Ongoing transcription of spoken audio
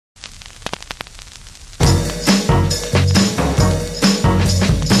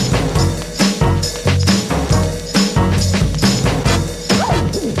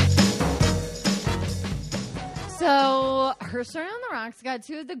Your Story on the Rocks got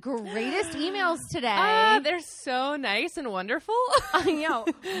two of the greatest emails today. They're so nice and wonderful. You know,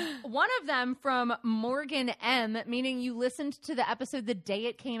 one of them from Morgan M, meaning you listened to the episode the day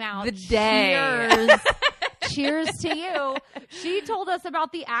it came out. The day. Cheers. Cheers to you. She told us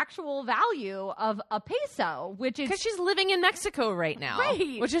about the actual value of a peso, which is... Because she's living in Mexico right now.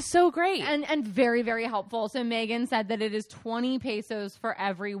 Right. Which is so great. And very, very helpful. So Megan said that it is 20 pesos for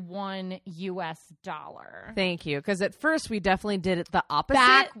every $1 US. Thank you. Because at first we definitely did it the opposite.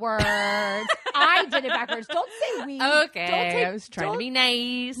 Backwards. I did it backwards. Don't say we. Okay. I was trying to be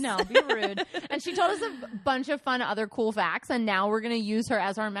nice. No, be rude. And she told us a bunch of fun other cool facts, and now we're going to use her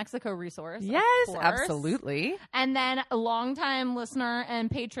as our Mexico resource. Yes, absolutely. And then a longtime listener and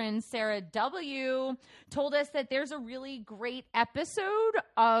patron, Sarah W., told us that there's a really great episode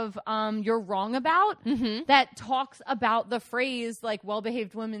of You're Wrong About that talks about the phrase, like,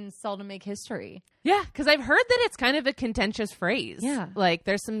 well-behaved women seldom make history. Yeah, because I've heard that it's kind of a contentious phrase. Yeah. Like,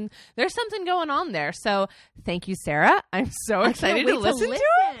 there's something going on there. So thank you, Sarah. I'm so excited to listen to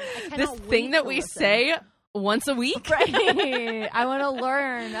it. This thing that we say once a week. Right. I want to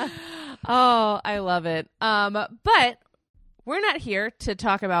learn. Oh, I love it. But we're not here to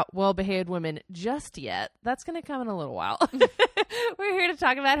talk about well-behaved women just yet. That's going to come in a little while. We're here to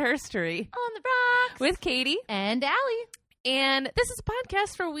talk about herstory. On the Rocks. With Katie. And Allie. And this is a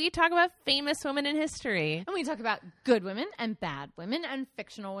podcast where we talk about famous women in history. And we talk about good women and bad women and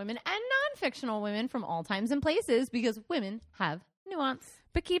fictional women and non-fictional women from all times and places because women have nuance.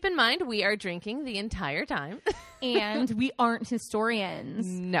 But keep in mind, we are drinking the entire time. And we aren't historians.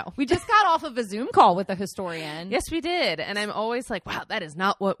 No. We just got off of a Zoom call with a historian. Yes, we did. And I'm always like, wow, that is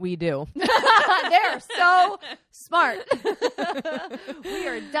not what we do. They're so smart. We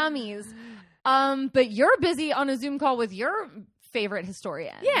are dummies. But you're busy on a Zoom call with your favorite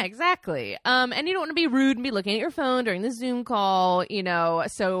historian. Yeah, exactly. And you don't want to be rude and be looking at your phone during the Zoom call, you know.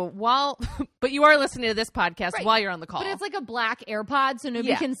 So but you are listening to this podcast while you're on the call. But it's like a black AirPod, so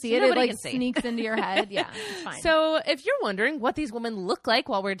nobody can see it. Nobody it like sneaks into your head. Yeah, it's fine. So if you're wondering what these women look like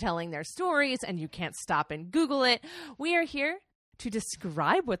while we're telling their stories and you can't stop and Google it, we are here to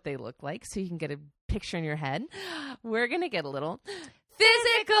describe what they look like so you can get a picture in your head. We're going to get a little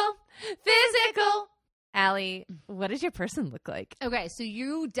physical. Allie, what does your person look like? Okay, so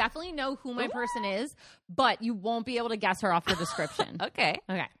you definitely know who my person is, but you won't be able to guess her off the description. Okay.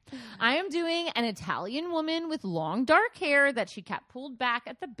 I am doing an Italian woman with long dark hair that she kept pulled back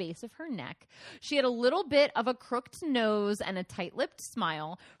at the base of her neck. She had a little bit of a crooked nose and a tight-lipped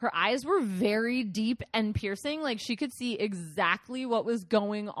smile. Her eyes were very deep and piercing, like she could see exactly what was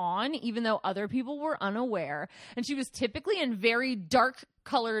going on, even though other people were unaware. And she was typically in very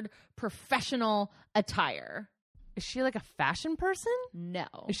dark-colored professional attire. Is she like a fashion person? No.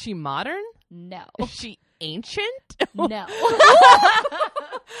 Is she modern? No. Is she ancient? No.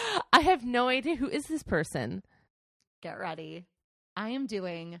 I have no idea. Who is this person? Get ready. I am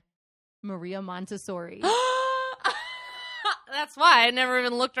doing Maria Montessori. That's why I never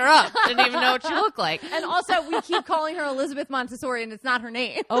even looked her up. Didn't even know what she looked like. And also, we keep calling her Elizabeth Montessori, and it's not her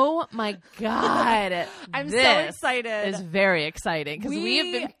name. Oh, my God. I'm so excited. It's very exciting because we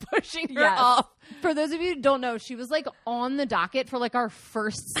have been pushing her off. For those of you who don't know, she was like on the docket for like our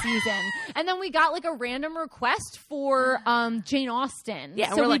first season. And then we got like a random request for Jane Austen.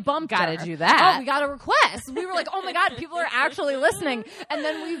 Yeah, so we like, bumped gotta her. do that. Oh, we got a request. We were like, oh my God, people are actually listening. And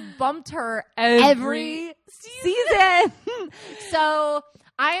then we bumped her every season. So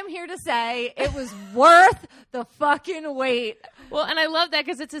I am here to say it was worth the fucking wait. Well, and I love that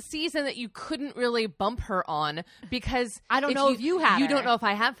because it's a season that you couldn't really bump her on because I don't know if you have her. You don't know if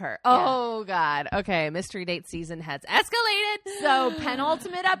I have her. Yeah. Oh, God. Okay, Mystery Date season has escalated. So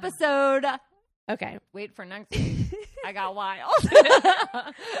penultimate episode. Okay. Wait for next week. I got wild.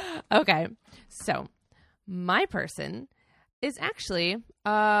 Okay. So my person is actually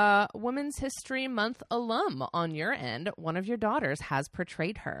a Women's History Month alum on your end. One of your daughters has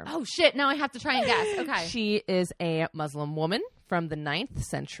portrayed her. Oh, shit. Now I have to try and guess. Okay. She is a Muslim woman from the 9th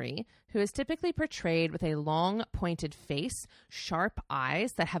century who is typically portrayed with a long, pointed face, sharp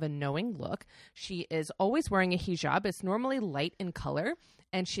eyes that have a knowing look. She is always wearing a hijab. It's normally light in color,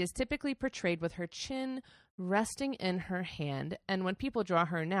 and she is typically portrayed with her chin resting in her hand. And when people draw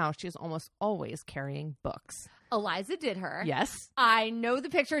her now, she is almost always carrying books. Eliza did her. Yes. I know the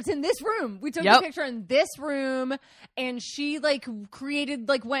picture. It's in this room. We took the picture in this room, and she like created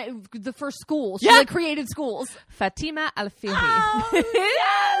like the first school. She like created schools. Fatima Al-Fihri. Oh,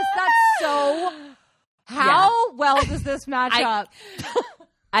 yes, that's so. How well does this match up?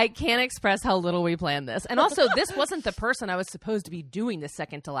 I can't express how little we planned this. And also, this wasn't the person I was supposed to be doing the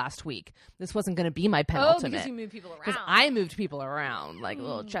second to last week. This wasn't going to be my penultimate. Oh, because you moved people around. Because I moved people around like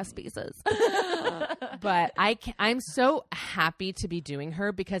little chess pieces. But I'm so happy to be doing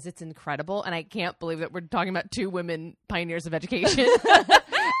her because it's incredible. And I can't believe that we're talking about 2 women pioneers of education.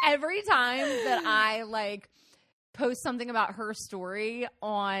 Every time that I like post something about her story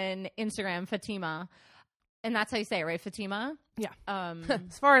on Instagram, Fatima, and that's how you say it, right? Fatima? Yeah.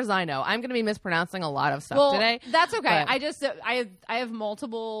 As far as I know, I'm going to be mispronouncing a lot of stuff today. That's okay. But I have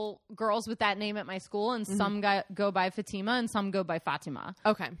multiple girls with that name at my school, and some go by Fatima and some go by Fatima.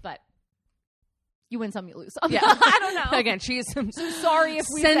 Okay. But you win some, you lose some. Yeah. I don't know. Again, she's So sorry if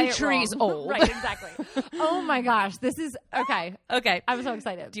we centuries say it wrong. old. Right, exactly. Oh my gosh. This is okay. Okay. I'm so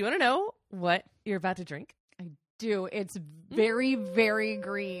excited. Do you want to know what you're about to drink? Do. It's very, very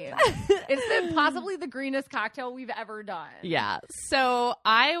green. It's possibly the greenest cocktail we've ever done. Yeah. So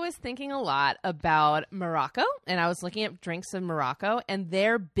I was thinking a lot about Morocco, and I was looking at drinks in Morocco, and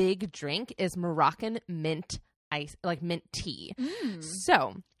their big drink is Moroccan mint ice, like mint tea.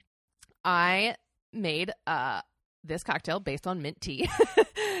 So I made this cocktail based on mint tea.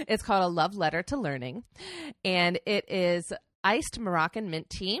 It's called A Love Letter to Learning, and it is iced Moroccan mint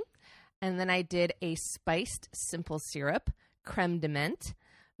tea. And then I did a spiced simple syrup, creme de menthe,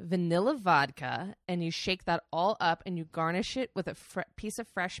 vanilla vodka, and you shake that all up and you garnish it with a piece of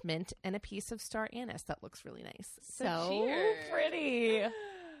fresh mint and a piece of star anise. That looks really nice. So cheers. pretty.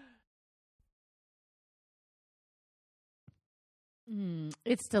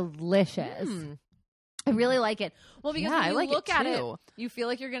 It's delicious. I really like it. Well, because when you look at it, you feel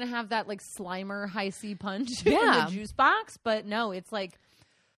like you're going to have that like Slimer high C punch in the juice box, but no, it's like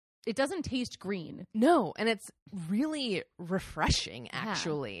it doesn't taste green. No, and it's really refreshing,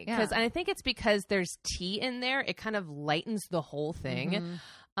 actually. And I think it's because there's tea in there. It kind of lightens the whole thing.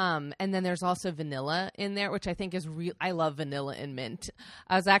 And then there's also vanilla in there, which I think is real. I love vanilla and mint.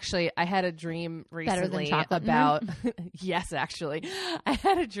 I had a dream recently about yes, actually. I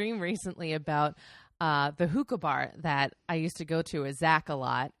had a dream recently about the hookah bar that I used to go to with Zach a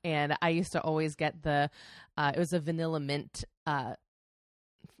lot. And I used to always get it was a vanilla mint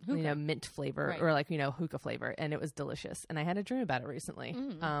mint flavor or hookah flavor, and it was delicious. And I had a dream about it recently.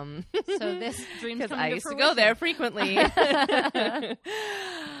 So this dream because I used to go there frequently.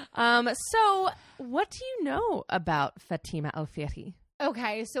 So what do you know about Fatima Al-Fihri?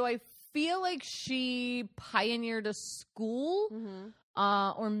 Okay, so I feel like she pioneered a school,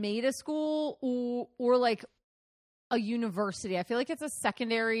 or made a school, or like a university. I feel like it's a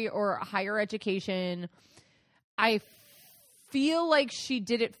secondary or higher education. I feel like she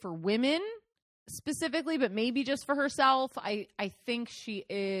did it for women specifically, but maybe just for herself. I think she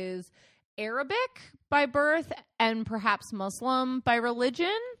is Arabic by birth and perhaps Muslim by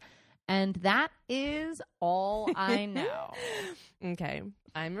religion. And that is all I know. Okay.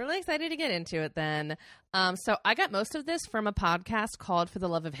 I'm really excited to get into it then. So I got most of this from a podcast called For the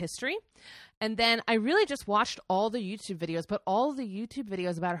Love of History. And then I really just watched all the YouTube videos, but all the YouTube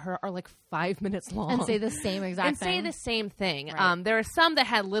videos about her are like 5 minutes long. And say the same exact thing. And say the same thing. Right. There are some that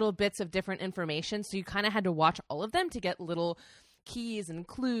had little bits of different information, so you kind of had to watch all of them to get little keys and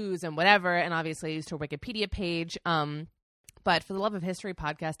clues and whatever. And obviously I used her Wikipedia page. But For the Love of History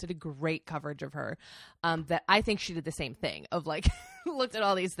podcast did a great coverage of her, that I think she did the same thing of like looked at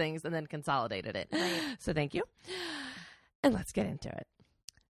all these things and then consolidated it. Right. So thank you. And let's get into it.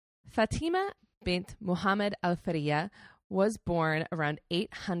 Fatima bint Muhammad al-Fihri was born around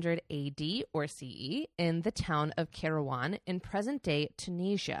 800 AD or CE in the town of Kairouan in present-day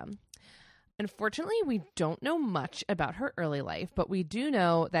Tunisia. Unfortunately, we don't know much about her early life, but we do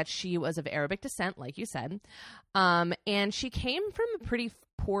know that she was of Arabic descent, like you said, and she came from a pretty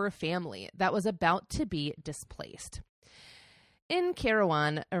poor family that was about to be displaced. In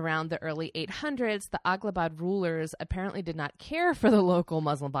Kairouan, around the early 800s, the Aghlabad rulers apparently did not care for the local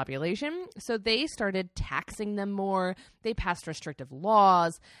Muslim population, so they started taxing them more, they passed restrictive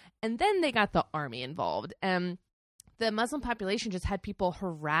laws, and then they got the army involved. And the Muslim population just had people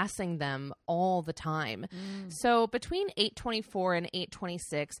harassing them all the time. So between 824 and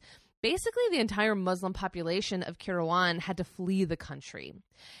 826, basically the entire Muslim population of Kairouan had to flee the country.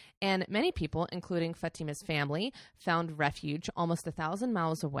 And many people, including Fatima's family, found refuge almost 1,000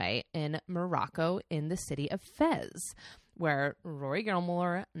 miles away in Morocco in the city of Fez, where Rory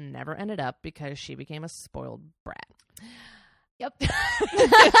Gilmore never ended up because she became a spoiled brat. Yep.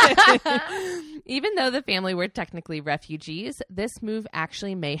 Even though the family were technically refugees, this move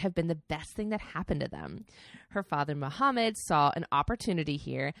actually may have been the best thing that happened to them. Her father, Muhammad, saw an opportunity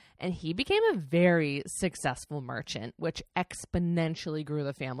here, and he became a very successful merchant, which exponentially grew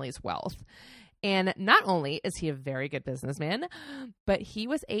the family's wealth. And not only is he a very good businessman, but he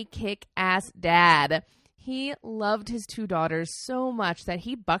was a kick-ass dad. He loved his two daughters so much that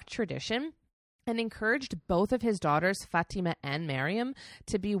he bucked tradition and encouraged both of his daughters, Fatima and Maryam,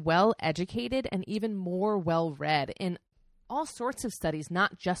 to be well-educated and even more well-read in all sorts of studies,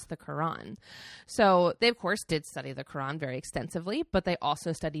 not just the Quran. So they, of course, did study the Quran very extensively, but they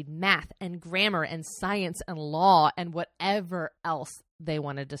also studied math and grammar and science and law and whatever else they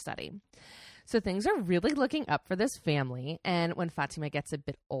wanted to study. So things are really looking up for this family. And when Fatima gets a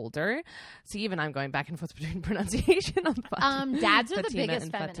bit older, so even I'm going back and forth between pronunciation on Fatima. Dads are Fatima the biggest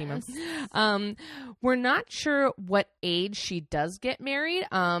and Fatima. feminists. We're not sure what age she does get married,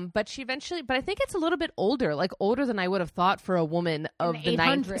 but I think it's a little bit older, like older than I would have thought for a woman of the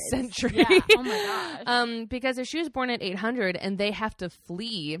 9th century. Yeah. Oh my gosh. Because if she was born at 800 and they have to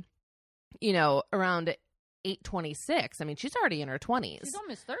flee, around 826. I mean, she's already in her 20s. She's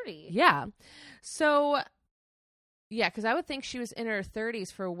almost 30. Yeah. So, yeah, because I would think she was in her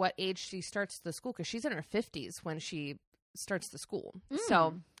 30s for what age she starts the school, because she's in her 50s when she starts the school.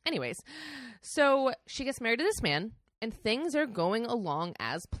 So, anyways, so she gets married to this man, and things are going along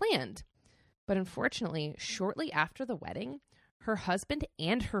as planned. But unfortunately, shortly after the wedding, her husband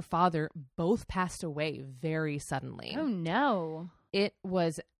and her father both passed away very suddenly. Oh, no. It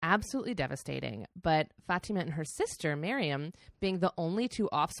was absolutely devastating, but Fatima and her sister, Maryam, being the only two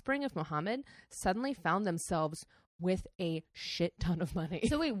offspring of Muhammad, suddenly found themselves with a shit ton of money.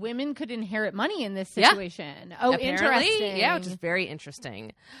 So wait, women could inherit money in this situation? Yeah. Oh, apparently, interesting. Yeah, which is very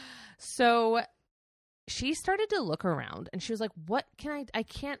interesting. So she started to look around, and she was like, what can I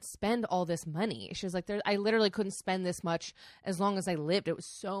can't spend all this money. She was like, I literally couldn't spend this much as long as I lived. It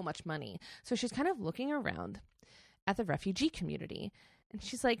was so much money. So she's kind of looking around at the refugee community. And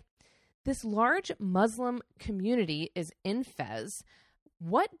she's like, this large Muslim community is in Fez.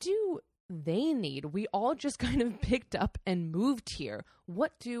 What do they need? We all just kind of picked up and moved here.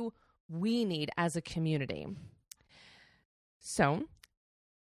 What do we need as a community? So,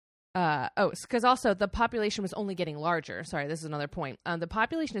 because also the population was only getting larger. Sorry, this is another point. The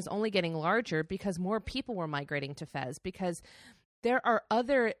population is only getting larger because more people were migrating to Fez, because there are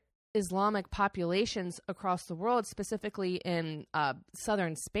other Islamic populations across the world, specifically in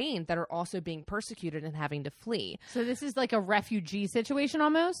southern Spain, that are also being persecuted and having to flee. So this is like a refugee situation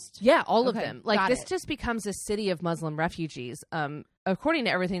almost? Yeah, all of them. Like this it. just becomes a city of Muslim refugees, according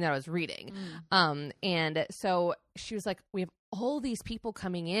to everything that I was reading. And so she was like, we have all these people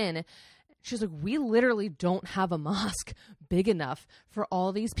coming in. She was like, we literally don't have a mosque big enough for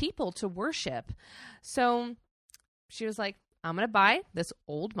all these people to worship. So she was like, I'm going to buy this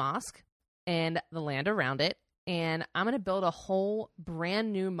old mosque and the land around it, and I'm going to build a whole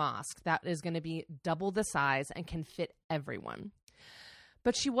brand new mosque that is going to be double the size and can fit everyone.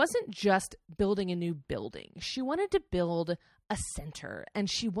 But she wasn't just building a new building. She wanted to build a center, and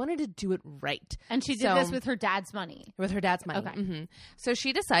she wanted to do it right. And she did this with her dad's money. With her dad's money. Okay. Mm-hmm. So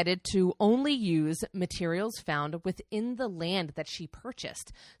she decided to only use materials found within the land that she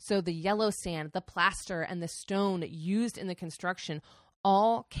purchased. So the yellow sand, the plaster, and the stone used in the construction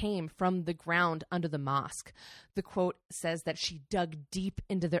all came from the ground under the mosque. The quote says that she dug deep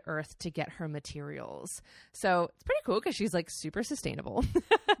into the earth to get her materials. So it's pretty cool because she's like super sustainable.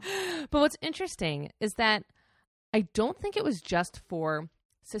 But what's interesting is that I don't think it was just for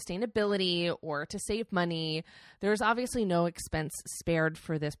sustainability or to save money. There's obviously no expense spared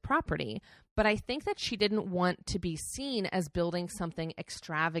for this property, but I think that she didn't want to be seen as building something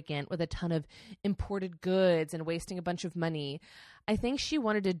extravagant with a ton of imported goods and wasting a bunch of money. I think she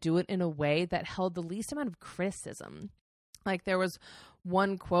wanted to do it in a way that held the least amount of criticism. Like there was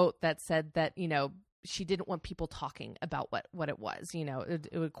one quote that said that, she didn't want people talking about what it was,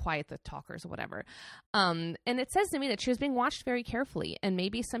 it would quiet the talkers or whatever. And it says to me that she was being watched very carefully, and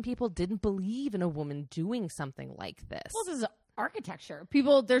maybe some people didn't believe in a woman doing something like this. Well, this is architecture.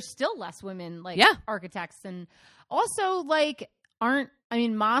 There's still less women architects, and also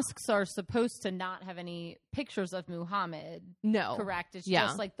mosques are supposed to not have any pictures of Muhammad. No. Correct. It's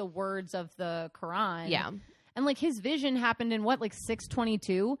just like the words of the Quran. Yeah. And his vision happened in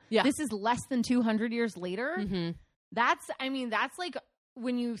 622? Yeah. This is less than 200 years later. Mm-hmm. That's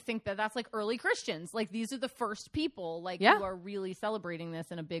when you think that's early Christians. These are the first people who are really celebrating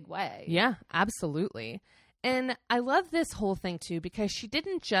this in a big way. Yeah, absolutely. And I love this whole thing too, because she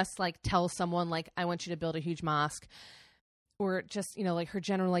didn't just tell someone I want you to build a huge mosque. or just, you know, like her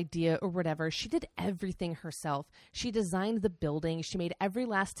general idea or whatever. She did everything herself. She designed the building. She made every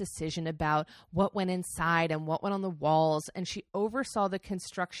last decision about what went inside and what went on the walls. And she oversaw the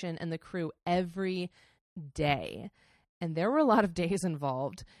construction and the crew every day. And there were a lot of days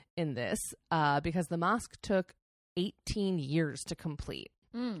involved in this because the mosque took 18 years to complete.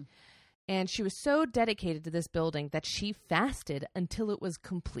 And she was so dedicated to this building that she fasted until it was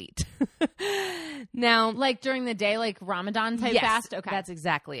complete. Now, like during the day, like Ramadan type fast? Okay. That's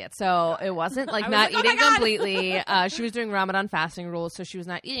exactly it. So it wasn't like not like, eating completely. She was doing Ramadan fasting rules, so she was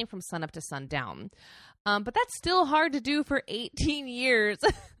not eating from sunup to sundown. But that's still hard to do for 18 years.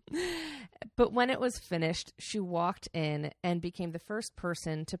 But when it was finished, she walked in and became the first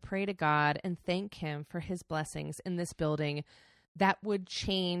person to pray to God and thank him for his blessings in this building that would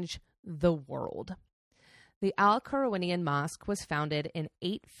change the world. The Al-Qarawiyyin Mosque was founded in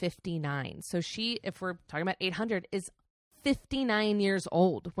 859. So she, if we're talking about 800, is 59 years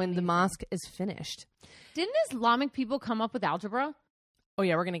old when the mosque is finished. Didn't Islamic people come up with algebra? Oh,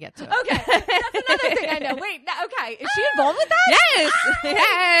 yeah, we're going to get to it. Okay. That's another thing I know. Wait, okay. Is she involved with that? Yes.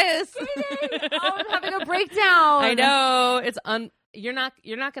 Yes. Oh, I'm having a breakdown. I know. It's you're not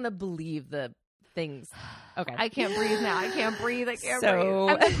going to believe the things. Okay. I can't breathe now. I can't breathe. I can't So-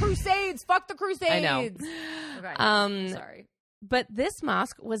 breathe. And the Crusades. Fuck the Crusades. I know. Okay. Sorry. But this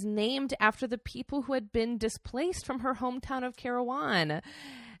mosque was named after the people who had been displaced from her hometown of Kairouan.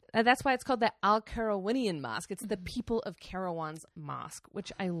 That's why it's called the Al-Qarawiyyin Mosque. It's the people of Kairouan's mosque,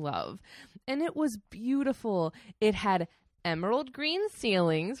 which I love. And it was beautiful. It had emerald green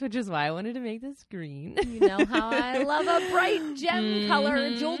ceilings, which is why I wanted to make this green. You know how I love a bright gem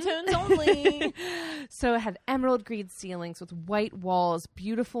color, jewel tones only. So it had emerald green ceilings with white walls,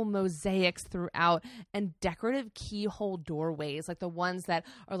 beautiful mosaics throughout, and decorative keyhole doorways, like the ones that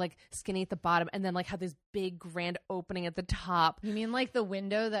are like skinny at the bottom and then like have this big grand opening at the top. You mean like the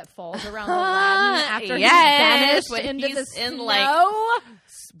window that falls around Aladdin after Yes, he's vanished when into he's the in, snow? like,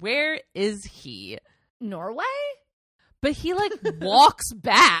 where is he? Norway? But he like walks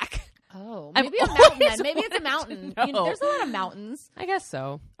back. Oh, I've maybe a mountain then. always Maybe it's a wanted mountain. to You know, know. there's a lot of mountains I guess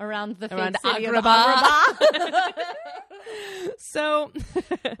so. around the Around fake city of Agrabah. Agrabah. So,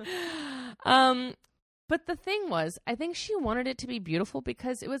 but the thing was, I think she wanted it to be beautiful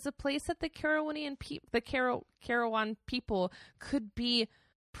because it was a place that the Kairouan people could be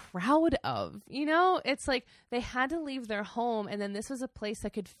proud of. You know, it's like they had to leave their home, and then this was a place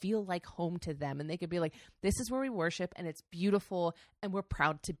that could feel like home to them, and they could be like, this is where we worship, and it's beautiful, and we're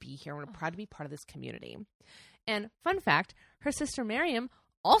proud to be here, and we're proud to be part of this community. And fun fact, her sister Miriam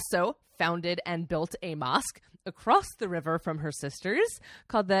also founded and built a mosque across the river from her sisters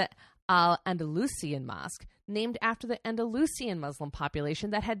called the Al-Andalusian Mosque, named after the Andalusian Muslim population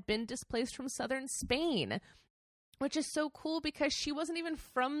that had been displaced from southern Spain, which is so cool because she wasn't even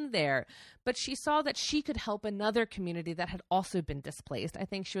from there, but she saw that she could help another community that had also been displaced. I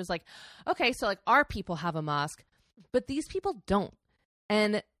think she was like, okay, so like our people have a mosque, but these people don't.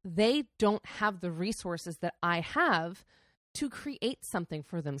 And they don't have the resources that I have to create something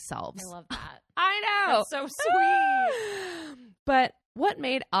for themselves. I love that. I know. That's so sweet. But what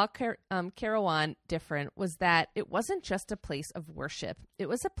made Kairouan different was that it wasn't just a place of worship. It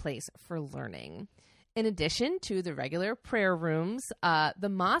was a place for learning. In addition to the regular prayer rooms, the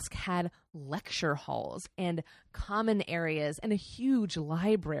mosque had lecture halls and common areas and a huge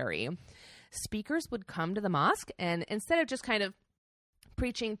library. Speakers would come to the mosque, and instead of just kind of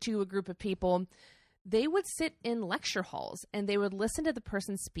preaching to a group of people, they would sit in lecture halls and they would listen to the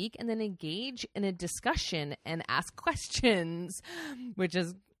person speak and then engage in a discussion and ask questions, which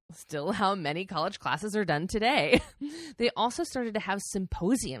is still how many college classes are done today. They also started to have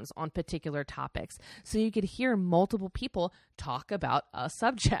symposiums on particular topics, so you could hear multiple people talk about a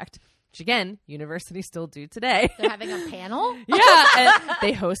subject, which again, universities still do today. They're having a panel? Yeah, and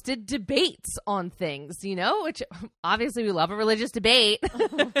they hosted debates on things, you know, which obviously we love a religious debate.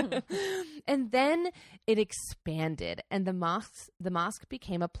 And then it expanded, and the mosque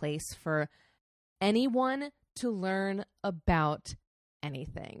became a place for anyone to learn about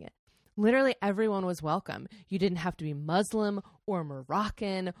anything. Literally everyone was welcome. You didn't have to be Muslim or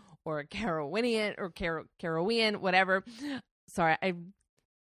Moroccan or Kairouan or Kairouan, whatever. Sorry, I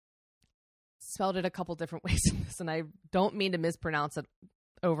spelled it a couple different ways in this, and I don't mean to mispronounce it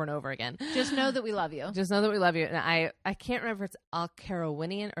over and over again. Just know that we love you. Just know that we love you. And I can't remember if it's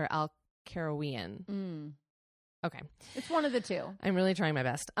Al-Qarawiyyin or Al-Qarawiyyin. Okay. It's one of the two. I'm really trying my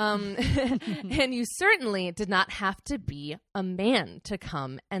best. And you certainly did not have to be a man to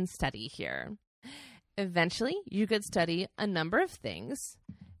come and study here. Eventually, you could study a number of things,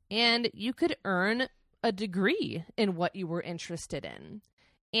 and you could earn a degree in what you were interested in.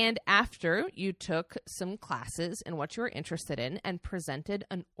 And after you took some classes in what you were interested in and presented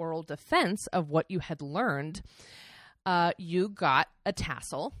an oral defense of what you had learned, you got a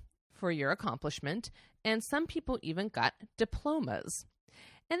tassel for your accomplishment, and some people even got diplomas.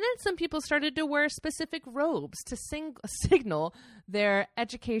 And then some people started to wear specific robes to signal their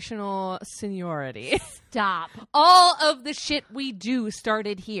educational seniority. Stop. All of the shit we do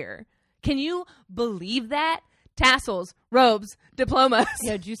started here. Can you believe that? Tassels, robes, diplomas.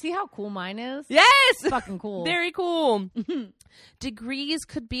 Yeah, do you see how cool mine is? Yes! Fucking cool. Very cool. Degrees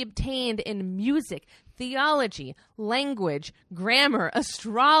could be obtained in music, theology, language, grammar,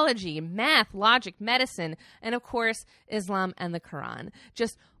 astrology, math, logic, medicine, and of course, Islam and the Quran.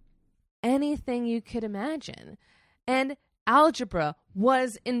 Just anything you could imagine. And algebra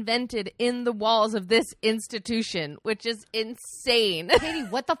was invented in the walls of this institution, which is insane. Katie,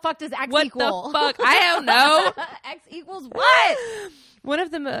 what the fuck does X What equal? the fuck? I don't know. X equals what? One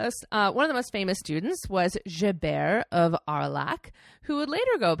of the most famous students was Gerbert of Aurillac, who would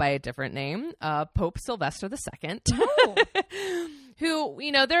later go by a different name, Pope Sylvester II. Oh. Who,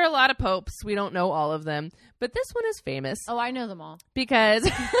 there are a lot of popes. We don't know all of them, but this one is famous. Oh, I know them all. Because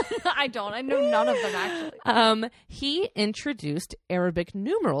I don't. I know none of them, actually. He introduced Arabic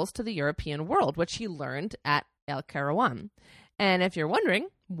numerals to the European world, which he learned at El Kairouan. And if you're wondering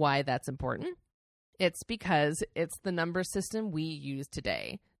why that's important, it's because it's the number system we use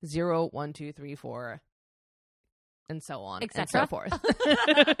today. 0, 1, 2, 3, 4, and so on, and so forth.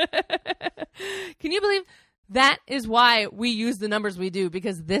 Can you believe that is why we use the numbers we do?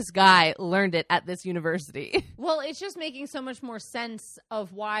 Because this guy learned it at this university. Well, it's just making so much more sense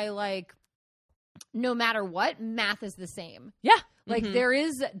of why, like, no matter what, math is the same. Yeah. Like, there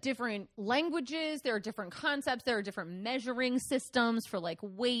is different languages, there are different concepts, there are different measuring systems for, like,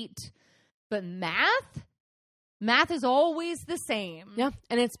 weight. But math is always the same. Yeah,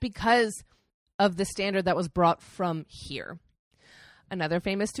 and it's because of the standard that was brought from here. Another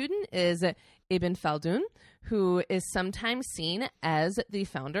famous student is Ibn Khaldun, who is sometimes seen as the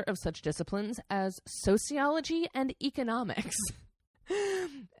founder of such disciplines as sociology and economics.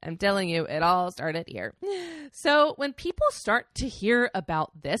 I'm telling you, it all started here. So when people start to hear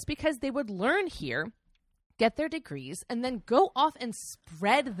about this, because they would learn here, get their degrees, and then go off and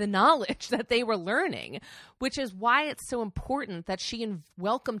spread the knowledge that they were learning, which is why it's so important that she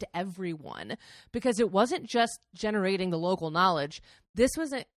welcomed everyone, because it wasn't just generating the local knowledge. This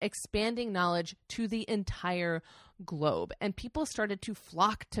was expanding knowledge to the entire globe, and people started to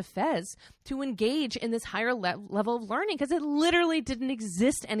flock to Fez to engage in this higher level of learning because it literally didn't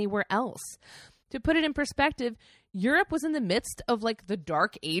exist anywhere else. To put it in perspective, Europe was in the midst of like the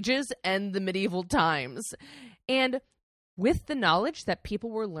Dark Ages and the medieval times. And with the knowledge that people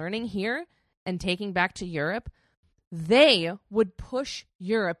were learning here and taking back to Europe, they would push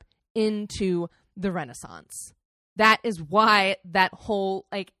Europe into the Renaissance. That is why that whole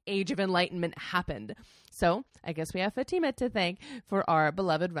like Age of Enlightenment happened. So I guess we have Fatima to thank for our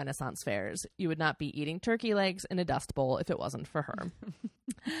beloved Renaissance fairs. You would not be eating turkey legs in a dust bowl if it wasn't for her.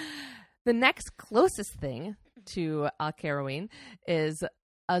 The next closest thing to Al Kairouan is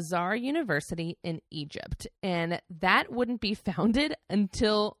Azhar University in Egypt. And that wouldn't be founded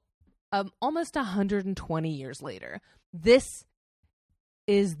until almost 120 years later. This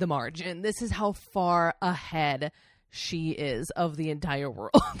is the margin. This is how far ahead she is of the entire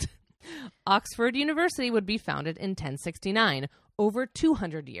world. Oxford University would be founded in 1069, over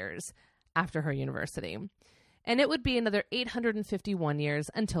 200 years after her university. And it would be another 851 years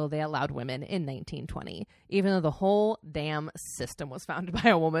until they allowed women in 1920, even though the whole damn system was founded by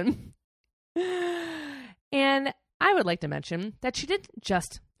a woman. And I would like to mention that she didn't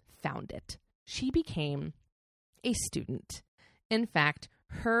just found it. She became a student. In fact,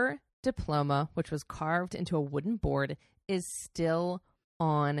 her diploma, which was carved into a wooden board, is still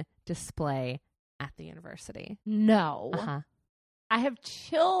on display at the university. No. Uh-huh. I have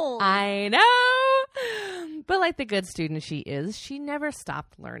chills. I know. But like the good student she is, she never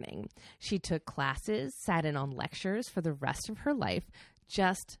stopped learning. She took classes, sat in on lectures for the rest of her life,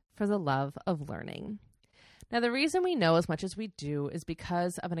 just for the love of learning. Now, the reason we know as much as we do is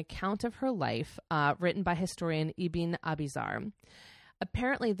because of an account of her life written by historian Ibn Abizar.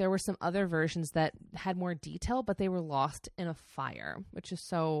 Apparently, there were some other versions that had more detail, but they were lost in a fire, which is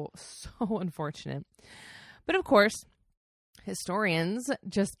so unfortunate. But of course, historians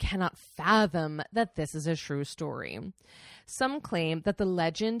just cannot fathom that this is a true story. Some claim that the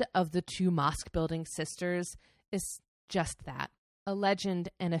legend of the two mosque-building sisters is just that, a legend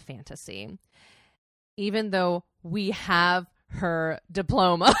and a fantasy. Even though we have her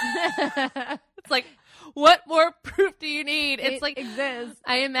diploma. like, what more proof do you need? It's It like exists.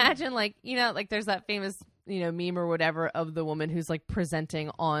 I imagine, like, you know, like there's that famous, you know, meme or whatever of the woman who's like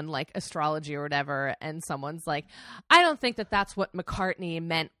presenting on like astrology or whatever, and someone's like, I don't think that that's what McCartney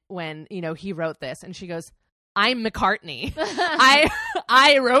meant when, you know, he wrote this, and she goes, I'm McCartney.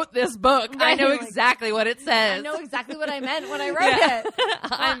 I wrote this book. I know exactly what it says. I know exactly what I meant when I wrote it.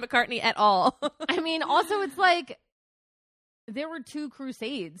 I'm McCartney et al. I mean, also, it's like there were 2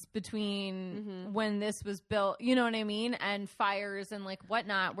 crusades between when this was built, you know what I mean? And fires and like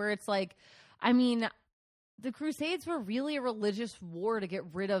whatnot, where it's like, I mean, the crusades were really a religious war to get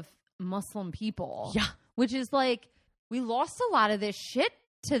rid of Muslim people. Yeah. Which is like, we lost a lot of this shit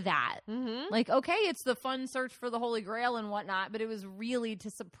to that. Like, okay, it's the fun search for the Holy Grail and whatnot, but it was really to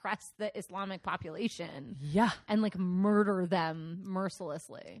suppress the Islamic population. Yeah. And like murder them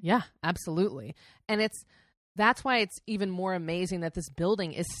mercilessly. Yeah, absolutely. And that's why it's even more amazing that this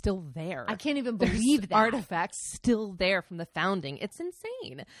building is still there. I can't even There's believe that. artifacts still there from the founding. It's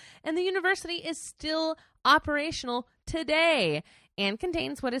insane. And the university is still operational today and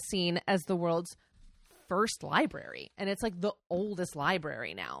contains what is seen as the world's first library. And it's like the oldest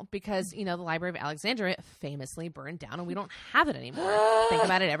library now because, you know, the Library of Alexandria famously burned down and we don't have it anymore. Think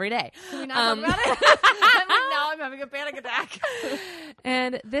about it every day. Can we not talk about it? I'm like, now I'm having a panic attack.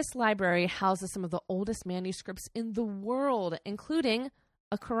 And this library houses some of the oldest manuscripts in the world, including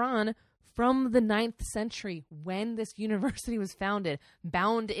a Quran from the 9th century when this university was founded,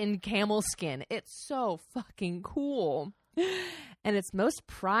 bound in camel skin. It's so fucking cool. And its most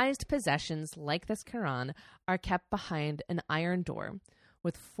prized possessions, like this Quran, are kept behind an iron door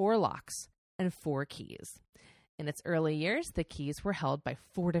with 4 locks and 4 keys. In its early years, the keys were held by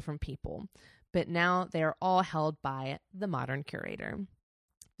 4 different people, but now they are all held by the modern curator.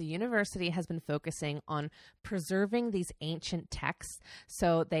 The university has been focusing on preserving these ancient texts,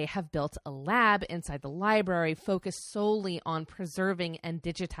 so they have built a lab inside the library focused solely on preserving and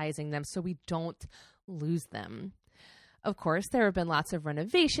digitizing them so we don't lose them. Of course, there have been lots of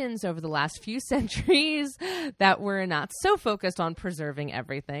renovations over the last few centuries that were not so focused on preserving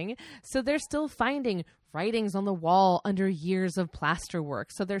everything. So they're still finding writings on the wall under years of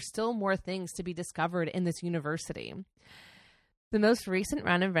plasterwork. So there's still more things to be discovered in this university. The most recent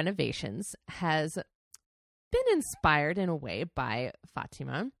round of renovations has been inspired in a way by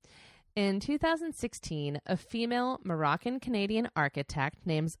Fatima. In 2016, a female Moroccan-Canadian architect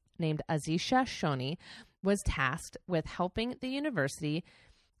named Azisha Shoni was tasked with helping the university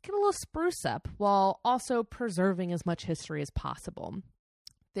get a little spruce up while also preserving as much history as possible.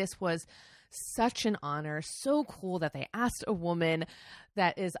 This was such an honor, so cool that they asked a woman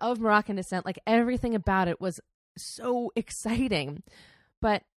that is of Moroccan descent. Like, everything about it was so exciting.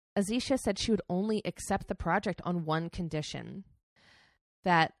 But Azisha said she would only accept the project on one condition,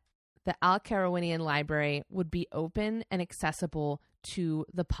 that the Al-Qarawiyyin Library would be open and accessible to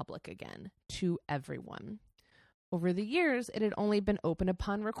the public again, to everyone. Over the years, it had only been open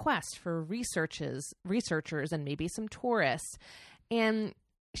upon request for researchers and maybe some tourists. And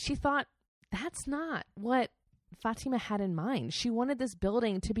she thought, that's not what Fatima had in mind. She wanted this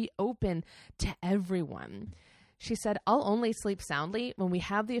building to be open to everyone. She said, I'll only sleep soundly when we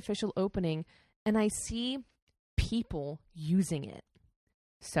have the official opening and I see people using it.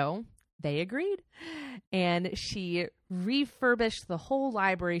 So they agreed. And she refurbished the whole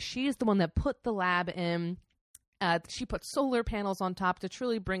library. She's the one that put the lab in. She put solar panels on top to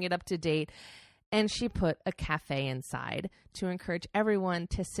truly bring it up to date. And she put a cafe inside to encourage everyone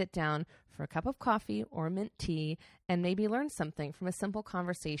to sit down for a cup of coffee or mint tea and maybe learn something from a simple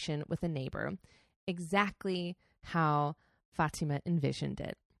conversation with a neighbor. Exactly how Fatima envisioned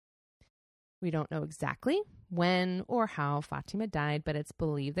it. We don't know exactly when or how Fatima died, but it's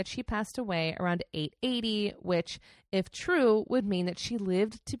believed that she passed away around 880, which, if true, would mean that she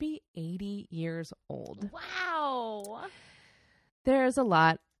lived to be 80 years old. Wow. There's a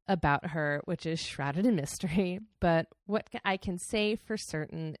lot about her which is shrouded in mystery, but what I can say for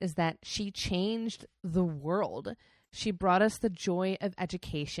certain is that she changed the world. She brought us the joy of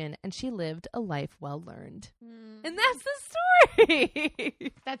education, and she lived a life well learned. And that's the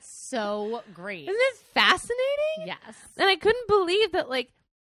story. That's so great. Isn't this fascinating? Yes. And I couldn't believe that, like,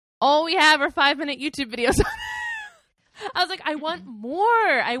 all we have are 5-minute YouTube videos. I was like, I want more.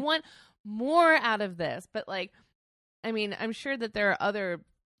 I want more out of this. But, like, I mean, I'm sure that there are other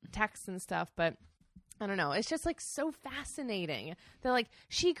texts and stuff, but I don't know. It's just, like, so fascinating that, like,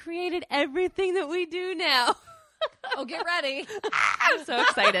 she created everything that we do now. Oh, get ready. I'm so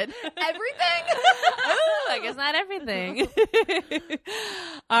excited. Everything? Ooh, I guess not everything.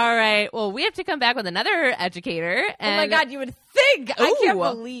 All right. Well, we have to come back with another educator. And oh my God, you would think. I can't Ooh.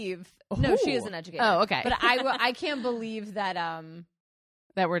 believe. No, she is Ooh. an educator. Oh, okay. But I can't believe that.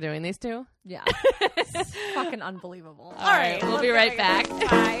 That we're doing these two? Yeah. It's fucking unbelievable. All right. We'll be right back.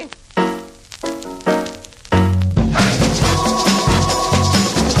 Bye.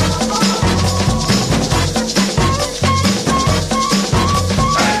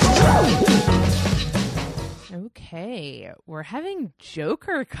 Okay, we're having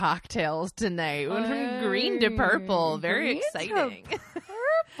Joker cocktails tonight. Went from green to purple. Very Green to exciting.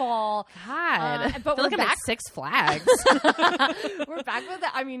 Purple. God, but I feel like we're I'm at back. Six Flags. We're back with it.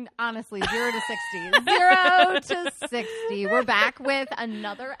 I mean, honestly, 0 to 60. 0 to 60. We're back with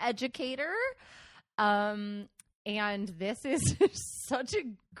another educator. And this is such a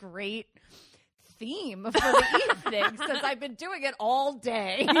great theme for the evening since I've been doing it all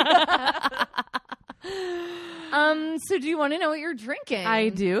day. So do you want to know what you're drinking? I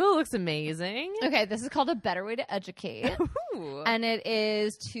do. It looks amazing. Okay, this is called A Better Way to Educate. Ooh. And it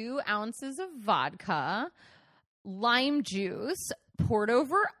is 2 ounces of vodka, lime juice, poured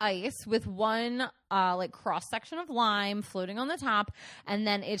over ice with one like cross section of lime floating on the top, and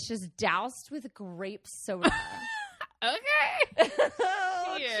then it's just doused with grape soda. Okay.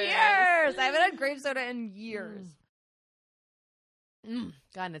 Cheers! I haven't had grape soda in years. God,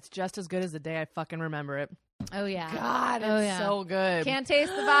 and it's just as good as the day I fucking remember it. Oh yeah. God, it's so good. Can't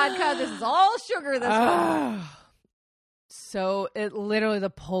taste the vodka. This is all sugar this one. So it literally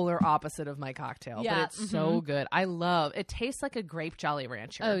the polar opposite of my cocktail, Yeah, but it's so good. I love it. Tastes like a grape Jolly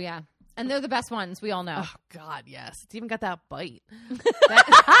Rancher. Oh yeah. And they're the best ones, we all know. Oh God, yes. It's even got that bite.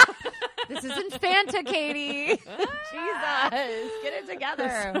 This isn't Fanta, Katie. Jesus. Get it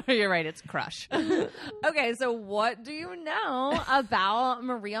together. You're right, it's Crush. Okay, so what do you know about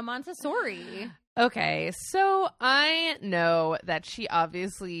Maria Montessori? Okay, so I know that she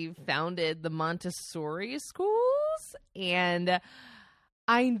obviously founded the Montessori schools, and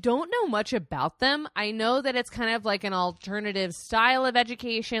I don't know much about them. I know that it's kind of like an alternative style of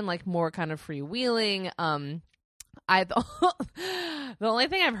education, like more kind of freewheeling. The only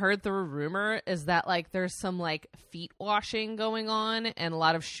thing I've heard through rumor is that like there's some like feet washing going on and a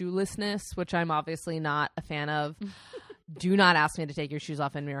lot of shoelessness, which I'm obviously not a fan of. Do not ask me to take your shoes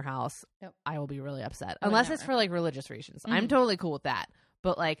off in your house. Nope. I will be really upset. I would Unless never. it's for like religious reasons. Mhm. I'm totally cool with that.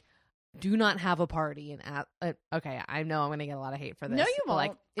 But like, do not have a party and okay, I know I'm going to get a lot of hate for this. No, you but,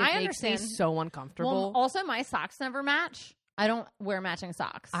 like, won't. it I makes me understand. so uncomfortable. Well, also my socks never match. I don't wear matching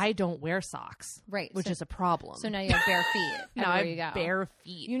socks. I don't wear socks, right, which so, is a problem. so now you have bare feet. now I everywhere you have go. bare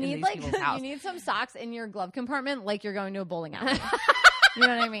feet. You in need these like people's house. you need some socks in your glove compartment, like you're going to a bowling alley. You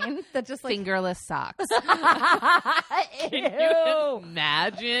know what I mean? That's just like fingerless socks. Ew. Can you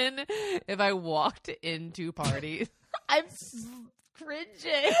imagine if I walked into parties? I'm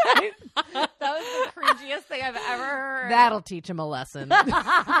cringing. That was the cringiest thing I've ever heard. That'll teach him a lesson.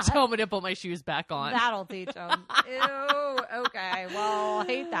 Tell me to put my shoes back on. That'll teach them. Ew. Okay. Well,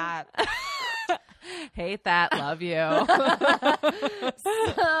 hate that. Hate that. Love you.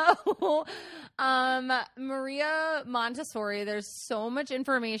 So, Maria Montessori, there's so much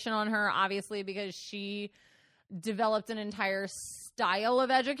information on her, obviously, because she developed an entire style of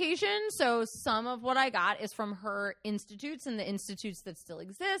education. So some of what I got is from her institutes and the institutes that still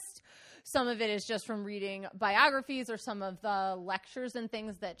exist. Some of it is just from reading biographies or some of the lectures and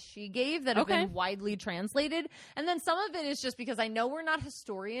things that she gave that have been widely translated. And then some of it is just because I know we're not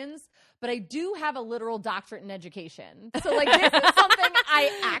historians, but I do have a literal doctorate in education. So like this is something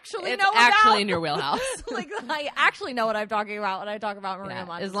I actually know about. It's actually in your wheelhouse. Like I actually know what I'm talking about when I talk about Maria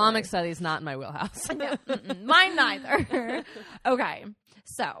Montessori. Islamic studies not in my wheelhouse. No, mine neither. Okay,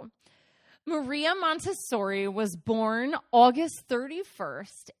 so Maria Montessori was born August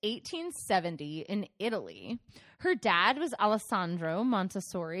 31st, 1870 in Italy. Her dad was Alessandro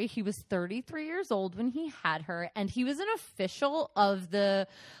Montessori. He was 33 years old when he had her, and he was an official of the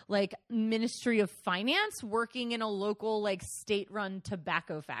like Ministry of Finance working in a local like state-run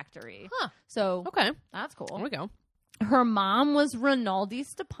tobacco factory. Huh. So Okay. that's cool. There we go. Her mom was Rinaldi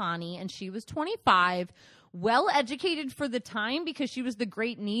Stepani, and she was 25, well educated for the time because she was the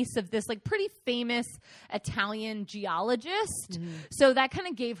great niece of this like pretty famous Italian geologist. So that kind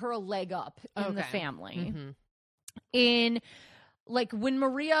of gave her a leg up in the family. In like when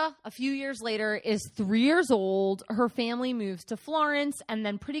Maria, a few years later, is 3 years old, her family moves to Florence and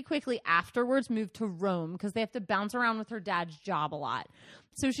then pretty quickly afterwards moved to Rome because they have to bounce around with her dad's job a lot.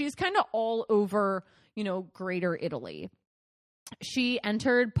 So she's kind of all over, you know, greater Italy. She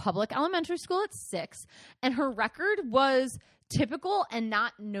entered public elementary school at 6, and her record was typical and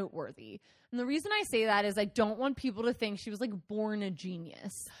not noteworthy. And the reason I say that is I don't want people to think she was like born a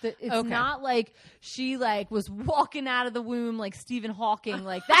genius. It's not like she like was walking out of the womb like Stephen Hawking,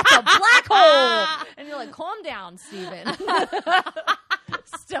 like that's a black hole. And you're like, calm down, Stephen.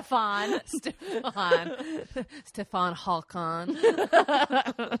 Stefan Hawkon.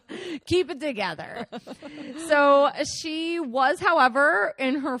 Keep it together. So she was, however,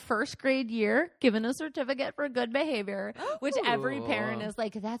 in her first grade year, given a certificate for good behavior, which every parent is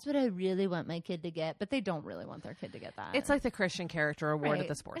like, that's what I really want my kid to get, but they don't really want their kid to get that. It's like the Christian Character Award at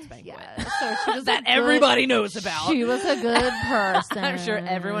the sports banquet. Yeah. So she was that everybody knows about. She was a good person. I'm sure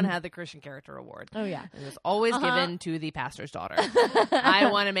everyone had the Christian Character Award. Oh, yeah. It was always given to the pastor's daughter. I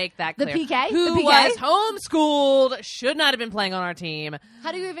want to make that clear. The PK? Who the PK? was homeschooled, should not have been playing on our team.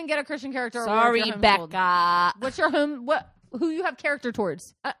 How do you even get a Christian Character Award? Sorry, Becca. What's your home? Who you have character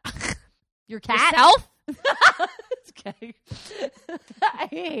towards? Your cat? Yourself? Okay. I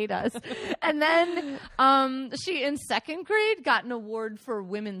hate us. And then she, in second grade, got an award for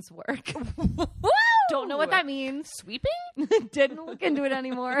women's work. Don't know what that means. Sweeping? Didn't look into it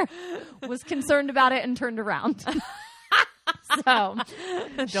anymore. Was concerned about it and turned around. So,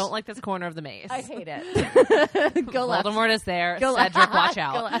 don't like this corner of the maze. I hate it. Go left. Voldemort is there. Go Cedric, left. watch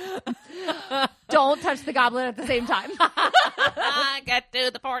out. Don't touch the goblet at the same time. Get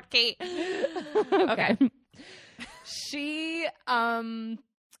to the port key. Okay. She didn't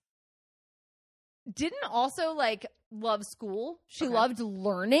also like love school. She loved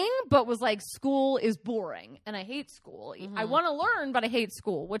learning, but was like, school is boring and I hate school. Mm-hmm. I want to learn, but I hate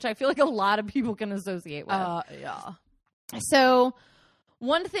school, which I feel like a lot of people can associate with. Yeah. So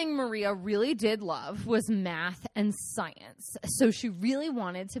one thing Maria really did love was math and science. So she really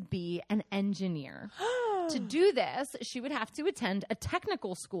wanted to be an engineer. To do this, she would have to attend a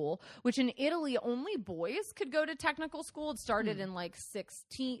technical school, which in Italy, only boys could go to technical school. It started in like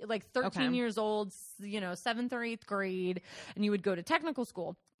 13 years old, 7th or 8th grade, and you would go to technical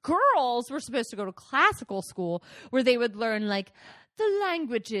school. Girls were supposed to go to classical school where they would learn like the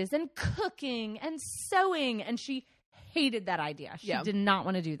languages and cooking and sewing, and she hated that idea. She did not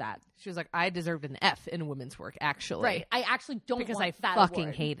want to do that. She was like, I deserved an F in women's work, actually. Right. I actually don't because want I that fucking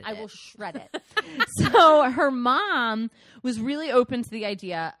award. hated it. I will shred it. So her mom was really open to the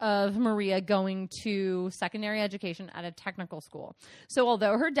idea of Maria going to secondary education at a technical school. So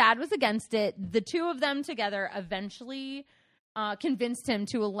although her dad was against it, the two of them together eventually convinced him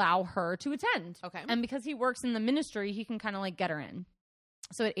to allow her to attend. Okay. And because he works in the ministry, he can kind of like get her in.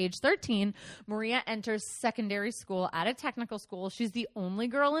 So at age 13, Maria enters secondary school at a technical school. She's the only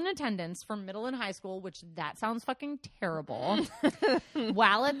girl in attendance for middle and high school, which that sounds fucking terrible.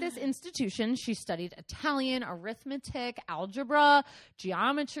 While at this institution, she studied Italian, arithmetic, algebra,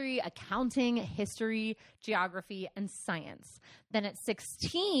 geometry, accounting, history, geography, and science. Then at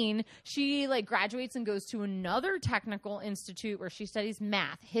 16, she graduates and goes to another technical institute where she studies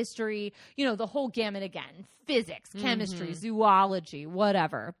math, history, the whole gamut again, physics, chemistry, zoology,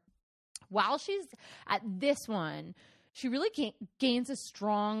 whatever. While she's at this one, she really gains a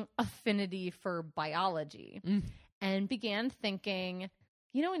strong affinity for biology and began thinking,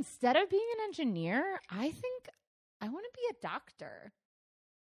 instead of being an engineer, I think I want to be a doctor.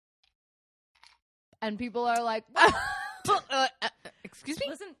 And people are like, excuse me?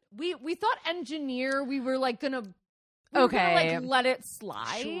 Listen, we thought engineer, we were gonna let it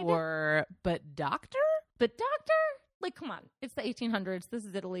slide. Sure, but doctor? But doctor? Come on. It's the 1800s. This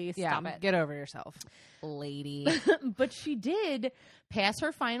is Italy. Stop it. Get over yourself, lady. But she did pass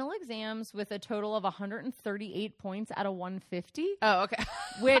her final exams with a total of 138 points out of 150. Oh, okay.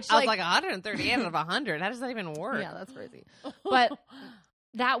 Which I was 138 out of 100. How does that even work? Yeah, that's crazy. But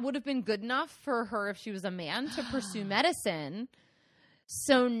that would have been good enough for her if she was a man to pursue medicine.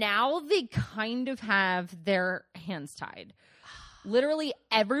 So now they kind of have their hands tied. Literally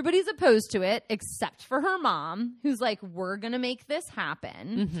everybody's opposed to it except for her mom, who's like, we're going to make this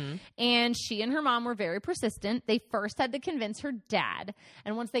happen. Mm-hmm. And she and her mom were very persistent. They first had to convince her dad.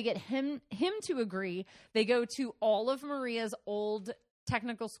 And once they get him to agree, they go to all of Maria's old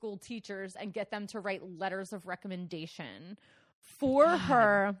technical school teachers and get them to write letters of recommendation for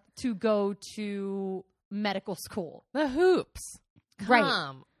her to go to medical school. The hoops.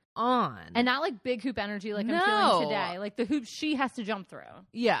 Come on. And not big hoop energy I'm feeling today. The hoops she has to jump through.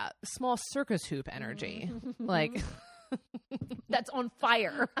 Yeah. Small circus hoop energy. That's on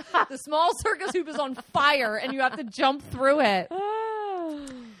fire. The small circus hoop is on fire and you have to jump through it.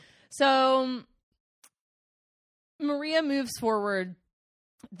 So Maria moves forward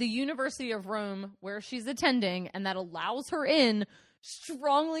the University of Rome, where she's attending, and that allows her in,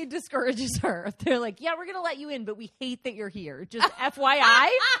 strongly discourages her. They're like, yeah, we're going to let you in, but we hate that you're here. Just FYI,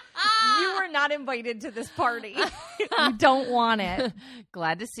 you were not invited to this party. You don't want it.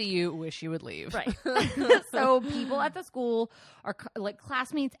 Glad to see you. Wish you would leave. Right. So people at the school are like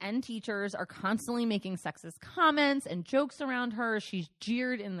classmates and teachers are constantly making sexist comments and jokes around her. She's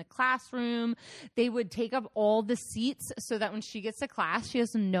jeered in the classroom. They would take up all the seats so that when she gets to class, she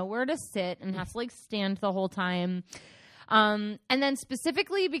has nowhere to sit and has to like stand the whole time. And then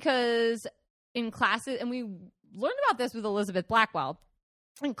specifically because in classes, and we learned about this with Elizabeth Blackwell,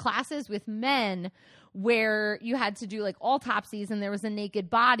 in classes with men where you had to do like autopsies and there was a naked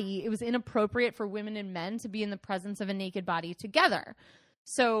body, it was inappropriate for women and men to be in the presence of a naked body together.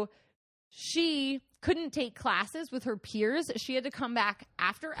 So she couldn't take classes with her peers. She had to come back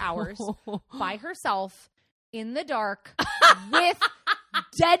after hours by herself in the dark with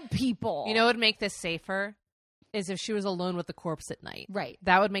dead people. You know what would make this safer? Is if she was alone with the corpse at night. Right.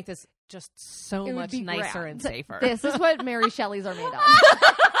 That would make this just so It would much be nicer grand. and safer. This is what Mary Shelleys are made of.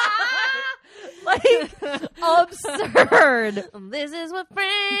 Like, absurd. This is what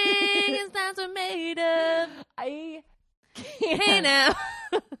Frankensteins are made of. I can't. Hey now.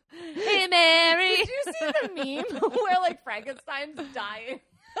 Hey Mary. Did you see the meme where like Frankenstein's dying?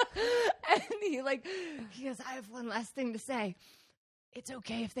 And he goes, I have one last thing to say. It's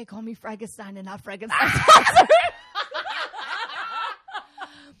okay if they call me Frankenstein and not Frankenstein.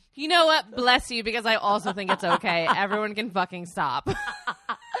 You know what? Bless you, because I also think it's okay. Everyone can fucking stop.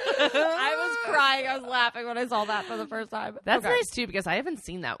 I was crying. I was laughing when I saw that for the first time. That's Okay. nice too, because I haven't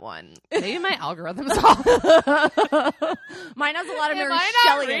seen that one. Maybe my algorithm's off. Mine has a lot of Mary Am I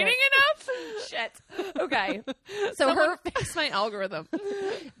not Shelley in reading it. enough? Shit. Okay. So Someone fix my algorithm.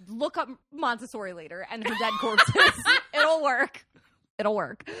 look up Montessori later and her dead corpses. It'll work. It'll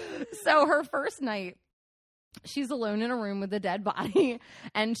work. So her first night, she's alone in a room with a dead body.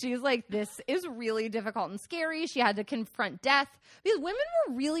 And she's like, this is really difficult and scary. She had to confront death. Because women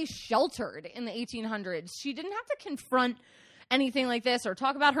were really sheltered in the 1800s. She didn't have to confront anything like this or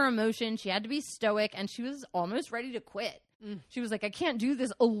talk about her emotions. She had to be stoic. And she was almost ready to quit. She was like, I can't do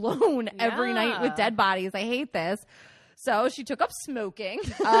this alone every night with dead bodies. I hate this. So she took up smoking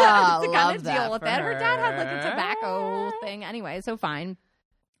to kind of deal with it. Her dad had like a tobacco thing anyway, so fine.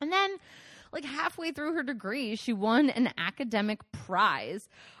 And then like halfway through her degree, she won an academic prize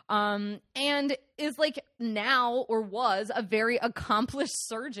and is like now or was a very accomplished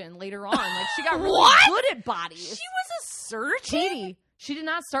surgeon later on. Like she got really good at bodies. She was a surgeon? Katie, she did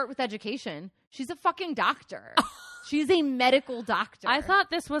not start with education. She's a fucking doctor. She's a medical doctor. I thought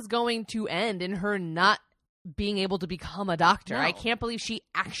this was going to end in her not being able to become a doctor. No. I can't believe she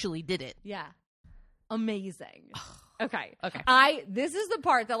actually did it. Yeah. Amazing. Okay. Okay. This is the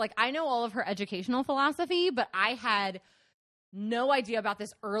part that like I know all of her educational philosophy, but I had no idea about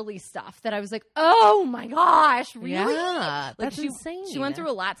this early stuff that I was like, oh my gosh, really? Yeah, Like that's she, insane. She went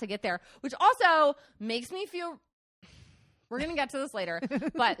through a lot to get there, which also makes me feel. We're going to get to this later,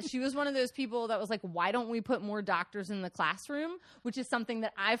 but she was one of those people that was like, why don't we put more doctors in the classroom? Which is something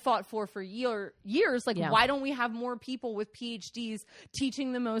that I fought for years. Like, why don't we have more people with PhDs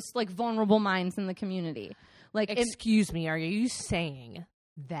teaching the most like vulnerable minds in the community? Like, excuse me, are you saying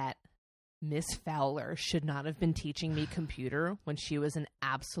that Miss Fowler should not have been teaching me computer when she was an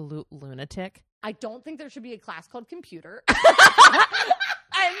absolute lunatic? I don't think there should be a class called computer.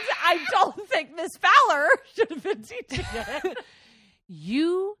 And I don't think Miss Fowler should have been teaching it.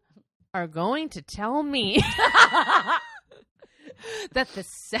 You are going to tell me that the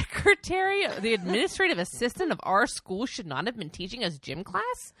secretary, the administrative assistant of our school should not have been teaching us gym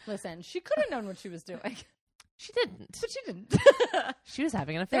class? Listen, she could have known what she was doing. She didn't. But she didn't. She was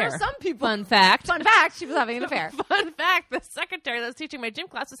having an affair. There are some people. Fun fact, she was having an affair. Fun fact, the secretary that was teaching my gym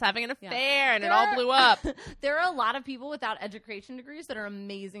class was having an affair, and it all blew up. There are a lot of people without education degrees that are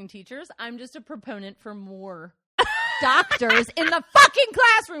amazing teachers. I'm just a proponent for more doctors in the fucking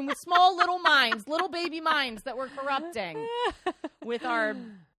classroom with small little minds, little baby minds that we're corrupting with our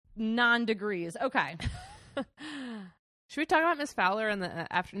non-degrees. Okay. Should we talk about Miss Fowler in the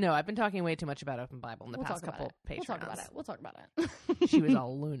after? No, I've been talking way too much about Open Bible in the past couple Patreons. We'll talk about it. She was a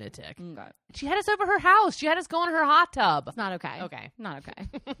lunatic. Okay. She had us over her house. She had us go in her hot tub. It's not okay. Okay. Not okay.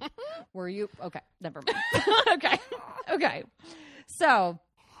 Were you? Okay. Never mind. Okay. So.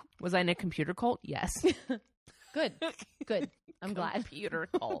 Was I in a computer cult? Yes. Good. I'm glad. Computer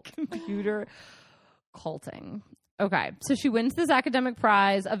cult. Computer culting. Okay. So she wins this academic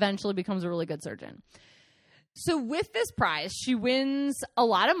prize, eventually becomes a really good surgeon. So with this prize, she wins a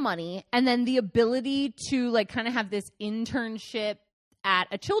lot of money and then the ability to like kind of have this internship at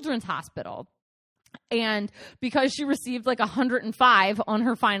a children's hospital. And because she received like 105 on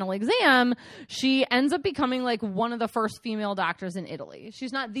her final exam, she ends up becoming like one of the first female doctors in Italy.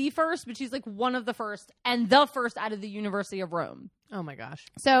 She's not the first, but she's like one of the first and the first out of the University of Rome. Oh my gosh.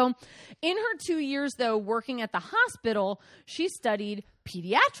 So in her 2 years, though, working at the hospital, she studied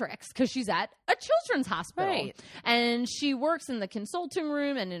pediatrics because she's at a children's hospital. Right. And she works in the consulting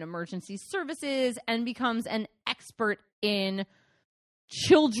room and in emergency services and becomes an expert in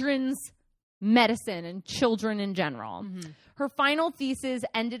children's medicine and children in general. Mm-hmm. Her final thesis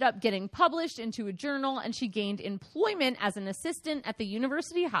ended up getting published into a journal, and she gained employment as an assistant at the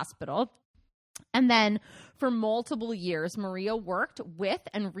university hospital. And then for multiple years, Maria worked with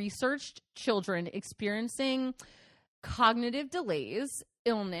and researched children experiencing cognitive delays,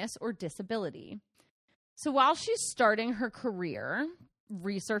 illness, or disability. So while she's starting her career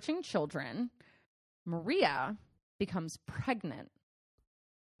researching children, Maria becomes pregnant.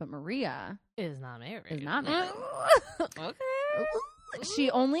 But Maria Is not married. is not married. Okay.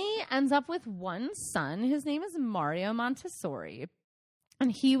 She only ends up with one son. His name is Mario Montessori.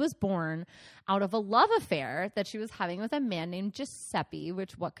 And he was born out of a love affair that she was having with a man named Giuseppe,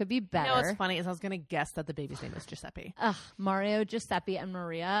 which what could be better? You know what's funny is I was going to guess that the baby's name is Giuseppe. Mario, Giuseppe, and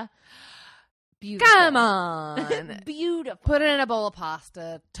Maria. Beautiful. Come on. Beautiful. Put it in a bowl of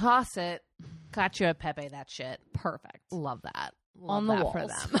pasta, toss it, cacio e pepe that shit. Perfect. Love that. Love On the that walls. for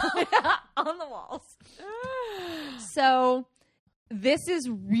them. Yeah, on the walls. So this is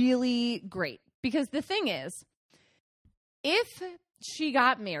really great because the thing is, if she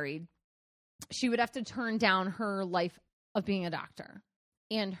got married, she would have to turn down her life of being a doctor.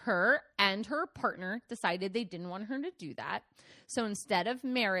 And her partner decided they didn't want her to do that. So instead of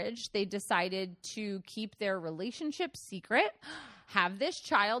marriage, they decided to keep their relationship secret, have this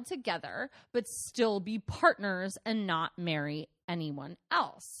child together, but still be partners and not marry anyone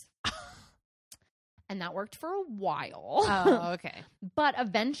else. And that worked for a while. Oh, okay. But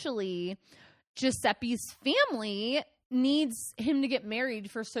eventually, Giuseppe's family needs him to get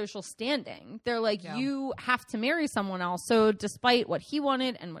married for social standing. They're like, you have to marry someone else. So despite what he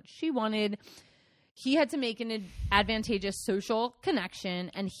wanted and what she wanted, he had to make an advantageous social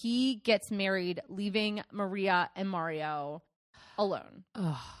connection, and he gets married, leaving Maria and Mario alone.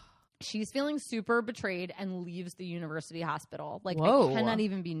 Ugh. She's feeling super betrayed and leaves the university hospital. Like, Whoa. I cannot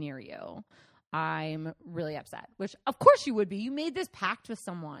even be near you. I'm really upset, which of course you would be. You made this pact with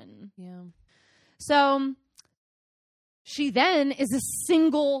someone. Yeah. So she then is a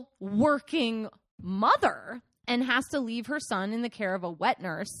single working mother and has to leave her son in the care of a wet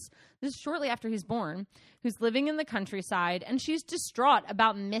nurse. This is shortly after he's born, who's living in the countryside, and she's distraught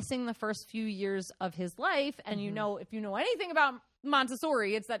about missing the first few years of his life. And you know, if you know anything about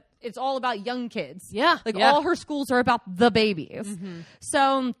Montessori, it's that it's all about young kids. Yeah. Like yeah. all her schools are about the babies. Mm-hmm.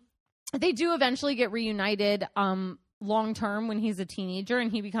 So they do eventually get reunited long term when he's a teenager, and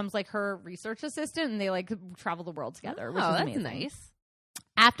he becomes like her research assistant, and they like travel the world together, which is that's amazing. nice.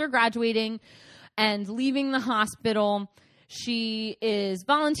 After graduating and leaving the hospital, she is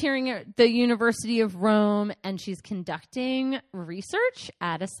volunteering at the University of Rome, and she's conducting research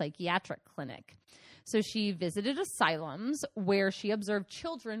at a psychiatric clinic. So she visited asylums where she observed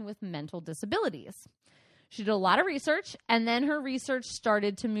children with mental disabilities. She did a lot of research, and then her research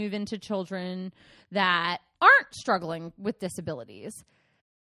started to move into children that aren't struggling with disabilities.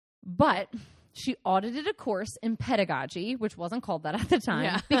 But she audited a course in pedagogy, which wasn't called that at the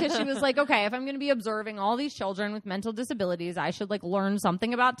time, because she was like, okay, if I'm going to be observing all these children with mental disabilities, I should like learn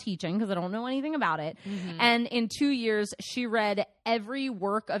something about teaching because I don't know anything about it. Mm-hmm. And in 2 years, she read every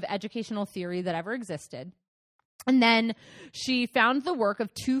work of educational theory that ever existed. And then she found the work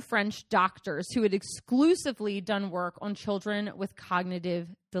of two French doctors who had exclusively done work on children with cognitive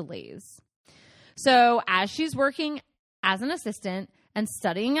delays. So as she's working as an assistant and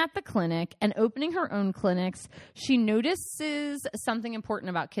studying at the clinic and opening her own clinics, she notices something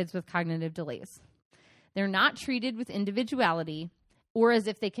important about kids with cognitive delays. They're not treated with individuality or as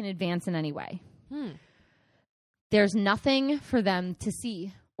if they can advance in any way. There's nothing for them to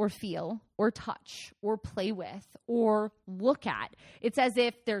see or feel or touch or play with or look at. It's as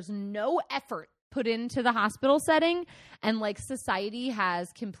if there's no effort put into the hospital setting, and like society has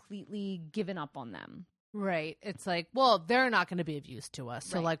completely given up on them. Right. It's like, well, they're not going to be of use to us.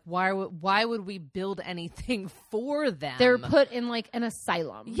 So like, why would we build anything for them? They're put in like an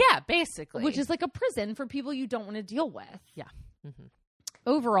asylum. Yeah, basically. Which is like a prison for people you don't want to deal with. Yeah. Mm-hmm.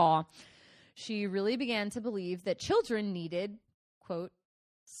 Overall, she really began to believe that children needed, quote,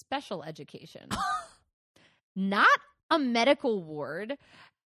 special education. Not a medical ward.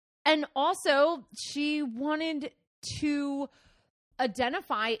 And also, she wanted to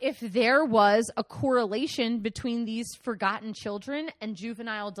identify if there was a correlation between these forgotten children and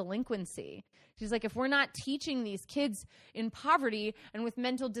juvenile delinquency. She's like, if we're not teaching these kids in poverty and with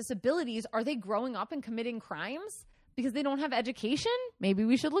mental disabilities, are they growing up and committing crimes because they don't have education? Maybe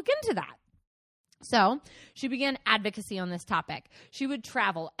we should look into that. So she began advocacy on this topic. She would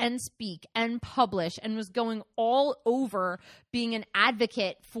travel and speak and publish and was going all over being an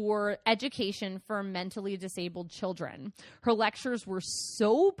advocate for education for mentally disabled children. Her lectures were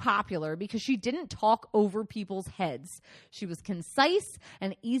so popular because she didn't talk over people's heads. She was concise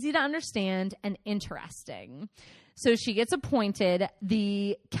and easy to understand and interesting. So she gets appointed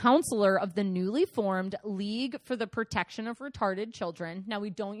the counselor of the newly formed League for the Protection of Retarded Children. Now, we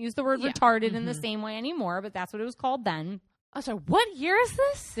don't use the word retarded in the same way anymore, but that's what it was called then. Oh, sorry, what year is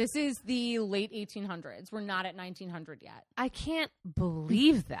this? This is the late 1800s. We're not at 1900 yet. I can't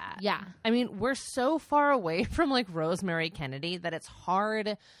believe that. Yeah. I mean, we're so far away from like Rosemary Kennedy that it's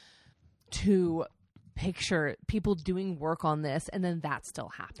hard to picture people doing work on this and then that's still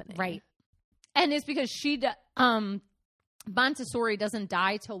happening. Right. And it's because Montessori doesn't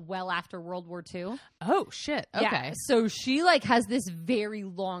die till well after World War II. Oh, shit. Okay. Yeah. So she like has this very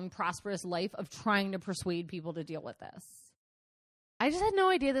long, prosperous life of trying to persuade people to deal with this. I just had no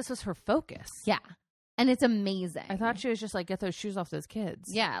idea this was her focus. Yeah. And it's amazing. I thought she was just like, get those shoes off those kids.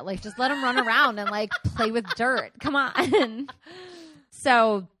 Yeah. Like just let them run around and like play with dirt. Come on.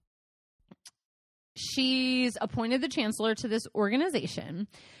 So she's appointed the chancellor to this organization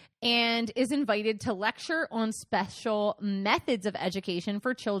and is invited to lecture on special methods of education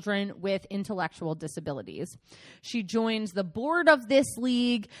for children with intellectual disabilities. She joins the board of this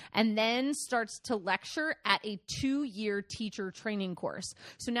league and then starts to lecture at a 2-year teacher training course.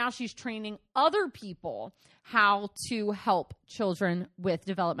 So now she's training other people how to help children with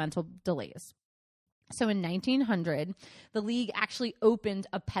developmental delays. So in 1900, the league actually opened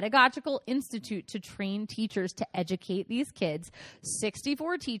a pedagogical institute to train teachers to educate these kids.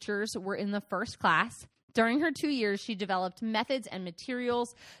 64 teachers were in the first class. During her 2 years, she developed methods and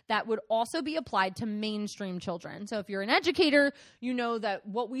materials that would also be applied to mainstream children. So if you're an educator, you know that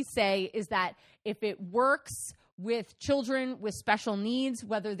what we say is that if it works with children with special needs,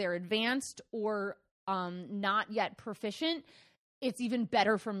 whether they're advanced or not yet proficient, it's even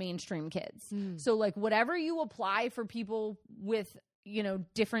better for mainstream kids. So like whatever you apply for people with, you know,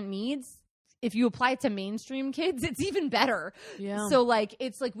 different needs, if you apply it to mainstream kids, it's even better. Yeah. So like,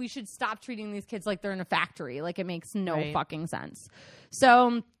 it's like we should stop treating these kids like they're in a factory. Like it makes no fucking sense.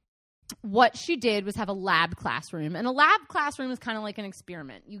 So what she did was have a lab classroom, and a lab classroom is kind of like an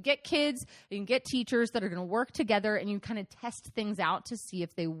experiment. You get kids, you can get teachers that are going to work together and you kind of test things out to see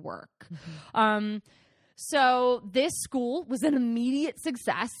if they work. So this school was an immediate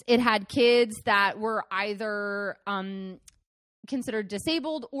success. It had kids that were either considered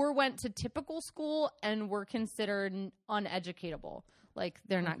disabled or went to typical school and were considered uneducatable. Like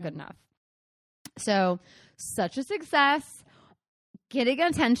they're not good enough. So such a success, getting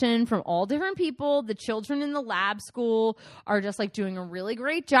attention from all different people. The children in the lab school are just like doing a really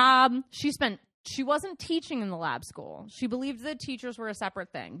great job. She wasn't teaching in the lab school. She believed that teachers were a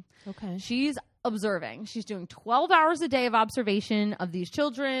separate thing. Okay. She's observing. She's doing 12 hours a day of observation of these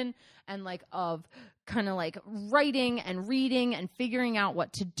children and like of kind of like writing and reading and figuring out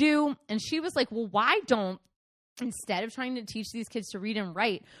what to do. And she was like, well, instead of trying to teach these kids to read and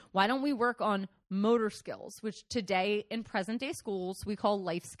write, why don't we work on motor skills, which today in present day schools, we call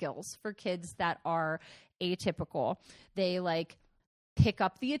life skills for kids that are atypical. They like pick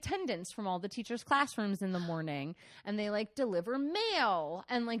up the attendance from all the teachers' classrooms in the morning, and they like deliver mail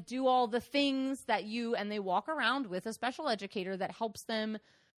and like do all the things that and they walk around with a special educator that helps them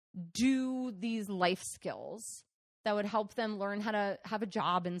do these life skills that would help them learn how to have a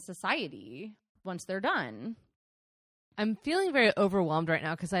job in society once they're done. I'm feeling very overwhelmed right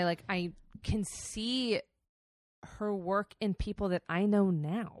now because I can see her work in people that I know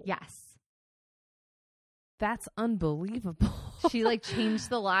now. Yes. That's unbelievable. She like changed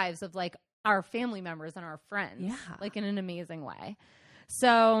the lives of like our family members and our friends. Yeah. Like in an amazing way.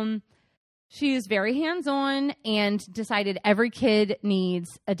 So she is very hands-on and decided every kid needs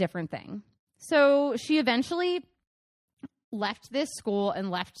a different thing. So she eventually left this school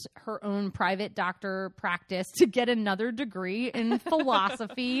and left her own private doctor practice to get another degree in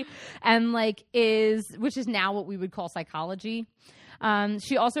philosophy and which is now what we would call psychology.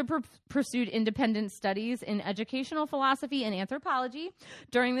 She also pursued independent studies in educational philosophy and anthropology.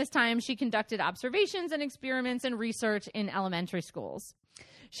 During this time, she conducted observations and experiments and research in elementary schools.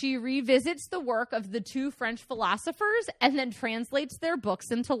 She revisits the work of the 2 French philosophers and then translates their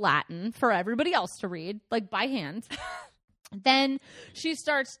books into Latin for everybody else to read, like by hand. Then she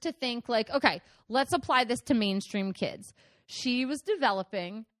starts to think like, okay, let's apply this to mainstream kids. She was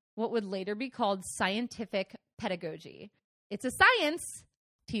developing what would later be called scientific pedagogy. It's a science.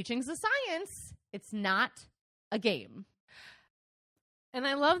 Teaching's a science. It's not a game. And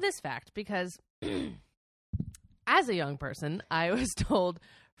I love this fact because as a young person, I was told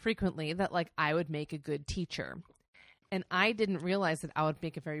frequently that like I would make a good teacher. And I didn't realize that I would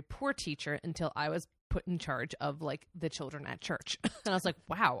make a very poor teacher until I was put in charge of like the children at church. And I was like,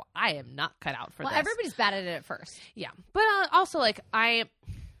 wow, I am not cut out for this. Well, everybody's bad at it at first. Yeah. But also like it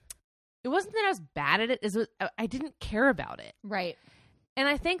wasn't that I was bad at it. I didn't care about it. Right. And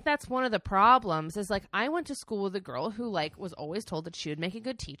I think that's one of the problems is like I went to school with a girl who like was always told that she would make a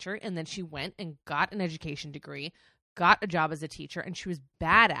good teacher. And then she went and got an education degree, got a job as a teacher, and she was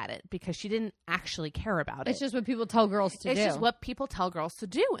bad at it because she didn't actually care about it. It's just what people tell girls to do. It's just what people tell girls to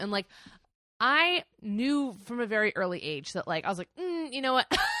do. And like I knew from a very early age that like I was like, you know what?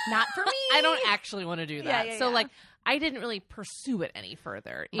 Not for me. I don't actually want to do that. Yeah, so yeah. like I didn't really pursue it any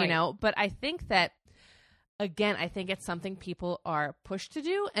further, you Right. know? But I think that again, I think it's something people are pushed to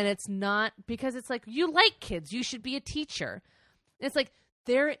do, and it's not because it's like you like kids, you should be a teacher. It's like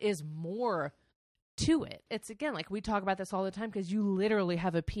there is more to it. It's again like we talk about this all the time because you literally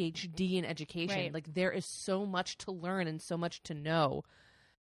have a PhD in education. Right. Like there is so much to learn and so much to know,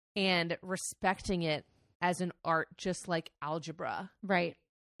 and respecting it as an art, just like algebra, Right.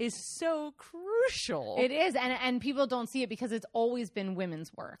 is so crucial. It is. And people don't see it because it's always been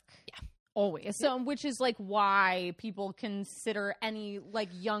women's work. Yeah. Always. So, which is like why people consider any like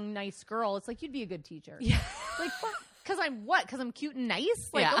young, nice girl. It's like, you'd be a good teacher. Yeah. Like, because I'm what? Because I'm cute and nice?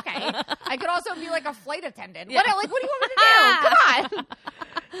 Like, Yeah. okay. I could also be like a flight attendant. Yeah. What do you want me to do? Come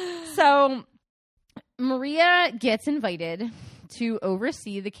on. So, Maria gets invited to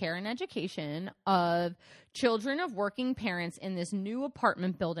oversee the care and education of children of working parents in this new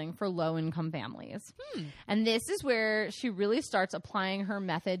apartment building for low-income families. And this is where she really starts applying her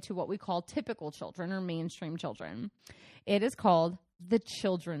method to what we call typical children or mainstream children. It is called the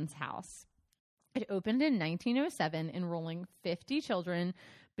Children's House. It opened in 1907, enrolling 50 children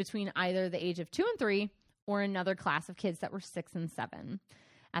between either the age of 2 and 3 or another class of kids that were 6 and 7.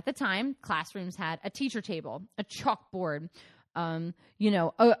 At the time, classrooms had a teacher table, a chalkboard,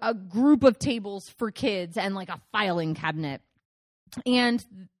 a group of tables for kids and like a filing cabinet. And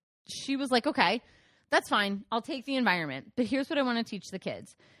she was like, okay, that's fine. I'll take the environment. But here's what I want to teach the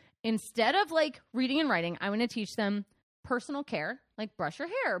kids. Instead of like reading and writing, I want to teach them personal care, like brush your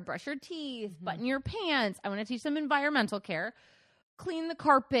hair, brush your teeth, button your pants. I want to teach them environmental care, clean the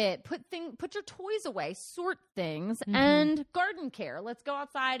carpet, put your toys away, sort things, and garden care. Let's go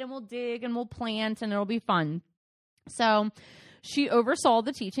outside and we'll dig and we'll plant and it'll be fun. So she oversaw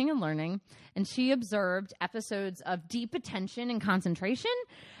the teaching and learning, and she observed episodes of deep attention and concentration,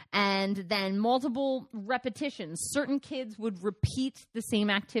 and then multiple repetitions. Certain kids would repeat the same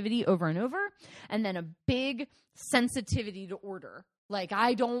activity over and over, and then a big sensitivity to order. Like,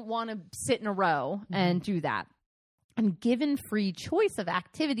 I don't want to sit in a row and do that. And given free choice of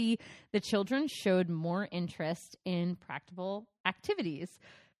activity, the children showed more interest in practical activities.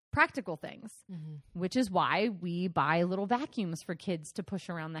 Practical things, which is why we buy little vacuums for kids to push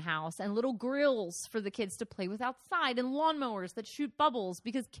around the house and little grills for the kids to play with outside and lawnmowers that shoot bubbles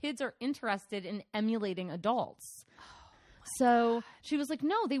because kids are interested in emulating adults. So she was like,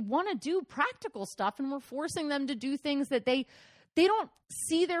 no, they want to do practical stuff and we're forcing them to do things that they don't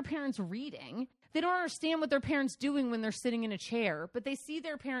see their parents reading. They don't understand what their parents doing when they're sitting in a chair, but they see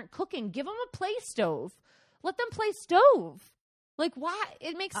their parent cooking. Give them a play stove. Let them play stove. Like, why?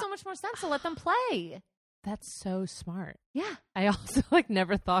 It makes so much more sense to let them play. That's so smart. Yeah. I also like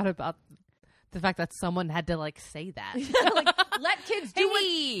never thought about the fact that someone had to like say that. Like, let kids do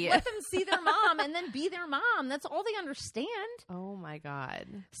Hey. let them see their mom and then be their mom. That's all they understand. Oh my God.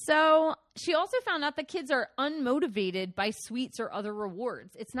 So she also found out that kids are unmotivated by sweets or other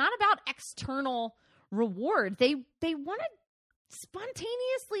rewards. It's not about external reward. They want to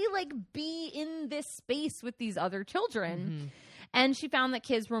spontaneously like be in this space with these other children. And she found that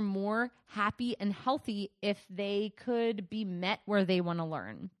kids were more happy and healthy if they could be met where they want to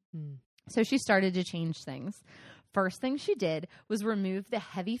learn. So she started to change things. First thing she did was remove the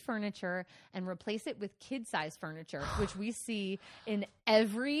heavy furniture and replace it with kid-size furniture, which we see in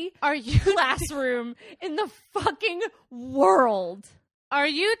every classroom in the fucking world. Are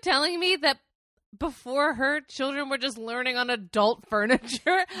you telling me that before her, children were just learning on adult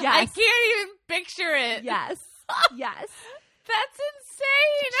furniture? Yes. I can't even picture it. Yes. Yes. That's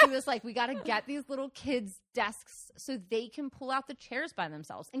insane. She was like, we got to get these little kids desks so they can pull out the chairs by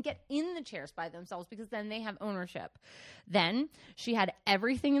themselves and get in the chairs by themselves, because then they have ownership. Then she had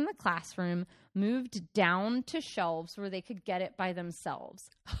everything in the classroom moved down to shelves where they could get it by themselves.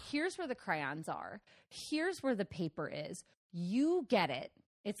 Here's where the crayons are. Here's where the paper is. You get it.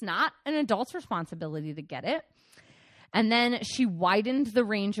 It's not an adult's responsibility to get it. And then she widened the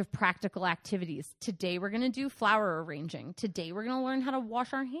range of practical activities. Today, we're going to do flower arranging. Today, we're going to learn how to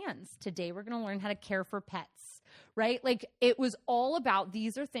wash our hands. Today, we're going to learn how to care for pets, right? Like, it was all about,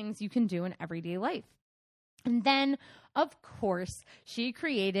 these are things you can do in everyday life. And then, of course, she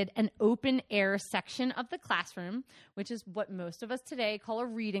created an open air section of the classroom, which is what most of us today call a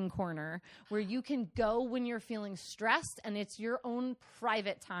reading corner, where you can go when you're feeling stressed and it's your own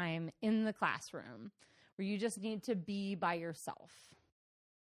private time in the classroom, where you just need to be by yourself.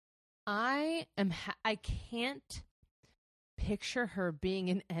 I can't picture her being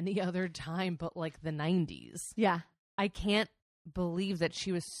in any other time but like the 90s. Yeah. I can't believe that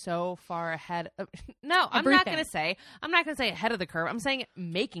she was so far ahead of I'm Everything. not going to say ahead of the curve. I'm saying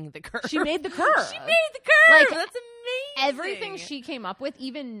making the curve. She made the curve. She made the curve. Like, that's amazing. Everything she came up with,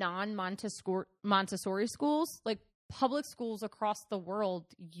 even non-Montessori schools, like public schools across the world,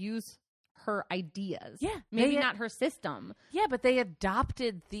 use her ideas. Yeah. Maybe not her system. Yeah, but they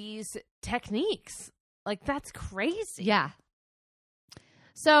adopted these techniques. Like, that's crazy. Yeah.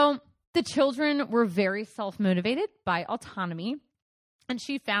 So the children were very self-motivated by autonomy, and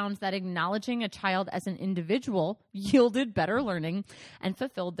she found that acknowledging a child as an individual yielded better learning and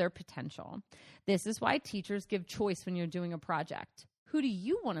fulfilled their potential. This is why teachers give choice when you're doing a project. Who do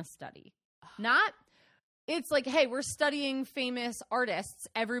you want to study? Not, it's like, hey, we're studying famous artists.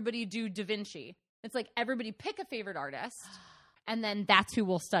 Everybody do Da Vinci. It's like, everybody pick a favorite artist, and then that's who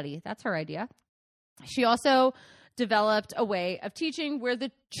we'll study. That's her idea. She also developed a way of teaching where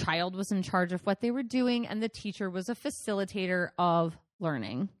the child was in charge of what they were doing and the teacher was a facilitator of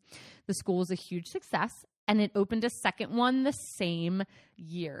learning. The school was a huge success, and it opened a second one the same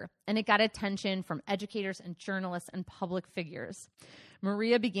year, and it got attention from educators and journalists and public figures.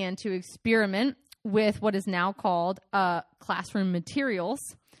 Maria began to experiment with what is now called classroom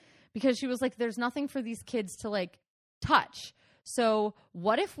materials, because she was like, there's nothing for these kids to like touch. So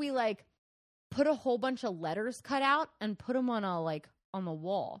what if we like put a whole bunch of letters cut out and put them on on the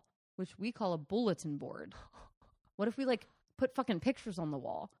wall, which we call a bulletin board? What if we like put fucking pictures on the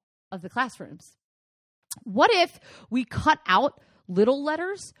wall of the classrooms? What if we cut out little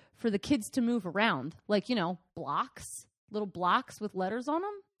letters for the kids to move around? Like, blocks, little blocks with letters on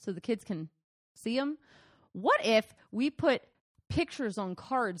them so the kids can see them. What if we put pictures on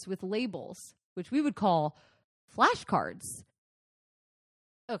cards with labels, which we would call flashcards?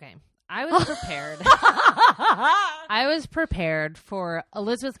 Okay. I was prepared. I was prepared for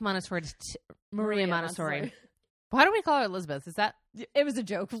Elizabeth Montessori to Maria Montessori. Why do we call her Elizabeth? Is that... It was a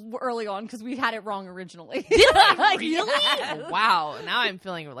joke early on because we had it wrong originally. Did we really? Yeah. Wow. Now I'm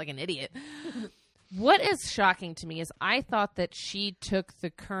feeling like an idiot. What is shocking to me is I thought that she took the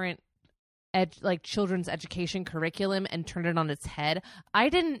current children's education curriculum and turned it on its head. I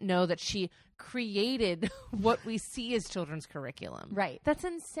didn't know that she created what we see as children's curriculum. Right. That's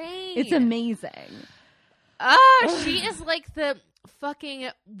insane. It's amazing. She is like the fucking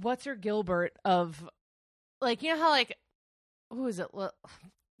what's her Gilbert of, like, you know how like, who is it?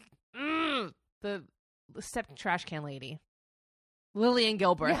 The step trash can lady. Lillian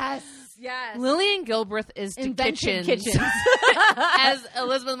Gilbert. Yes. Lillian Gilbert is to Invented kitchens. As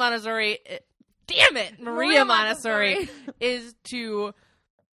Elizabeth Montessori, damn it, Maria Montessori is to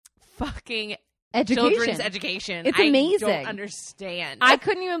fucking children's education. It's amazing. I don't understand. I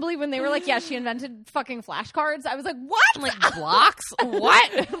couldn't even believe when they were like, yeah, she invented fucking flashcards. I was like, what? I'm like, blocks?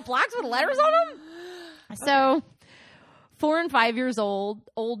 What? Blocks with letters on them? Okay. So 4 and 5 years old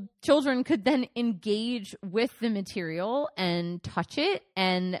children could then engage with the material and touch it,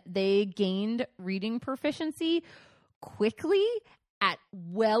 and they gained reading proficiency quickly at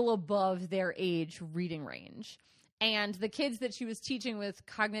well above their age reading range. And the kids that she was teaching with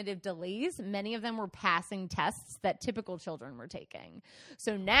cognitive delays, many of them were passing tests that typical children were taking.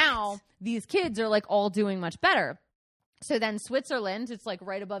 So now these kids are like all doing much better. So then Switzerland, it's like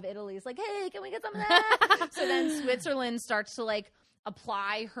right above Italy, is like, hey, can we get some of that? So then Switzerland starts to like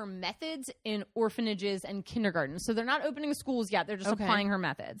apply her methods in orphanages and kindergartens. So they're not opening schools yet. They're just applying her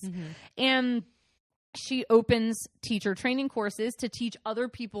methods. Mm-hmm. And she opens teacher training courses to teach other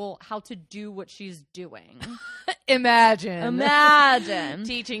people how to do what she's doing. Imagine.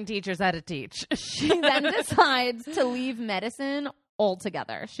 Teaching teachers how to teach. She then decides to leave medicine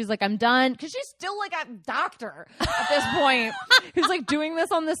altogether. She's like, I'm done. Because she's still like a doctor at this point who's like doing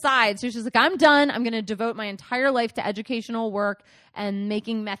this on the side. So she's like, I'm done. I'm going to devote my entire life to educational work and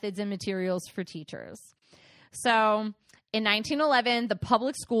making methods and materials for teachers. So in 1911, the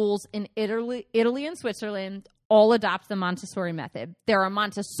public schools in Italy and Switzerland all adopt the Montessori method. There are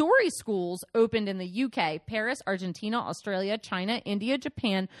Montessori schools opened in the UK, Paris, Argentina, Australia, China, India,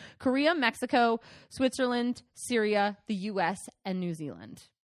 Japan, Korea, Mexico, Switzerland, Syria, the US, and New Zealand.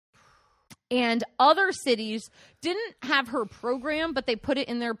 And other cities didn't have her program, but they put it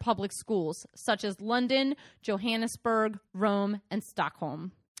in their public schools, such as London, Johannesburg, Rome, and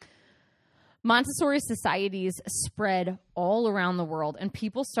Stockholm. Montessori societies spread all around the world, and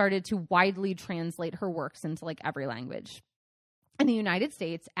people started to widely translate her works into like every language. In the United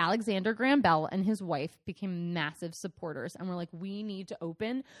States, Alexander Graham Bell and his wife became massive supporters and were like, we need to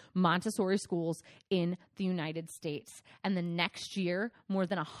open Montessori schools in the United States. And the next year, more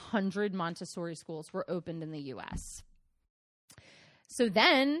than 100 Montessori schools were opened in the U.S. So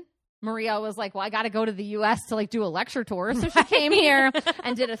then Maria was like, well, I got to go to the U.S. to like do a lecture tour. So she came here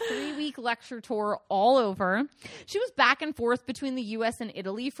and did a 3-week lecture tour all over. She was back and forth between the U.S. and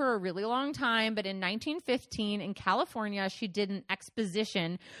Italy for a really long time. But in 1915 in California, she did an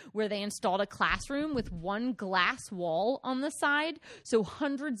exposition where they installed a classroom with one glass wall on the side. So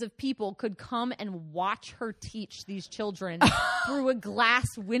hundreds of people could come and watch her teach these children through a glass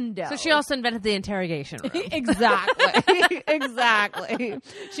window. So she also invented the interrogation room. Exactly. Exactly.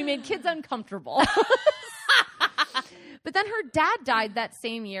 She made kids uncomfortable. But then her dad died that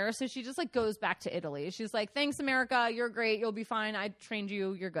same year, so she just like goes back to Italy. She's like, thanks, America, you're great, you'll be fine, I trained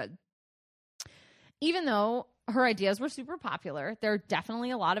you, you're good. Even though her ideas were super popular, there are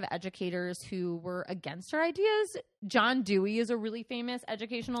definitely a lot of educators who were against her ideas. John Dewey is a really famous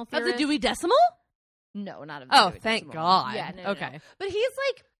educational theorist. Of the Dewey Decimal? No, not of the Dewey thank Decimal. God. Yeah, no, okay. no. But he's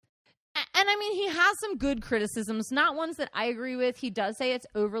like, and I mean, he has some good criticisms, not ones that I agree with. He does say it's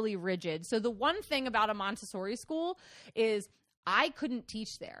overly rigid. So the one thing about a Montessori school is I couldn't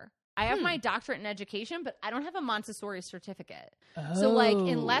teach there. I have my doctorate in education, but I don't have a Montessori certificate. Oh. So like,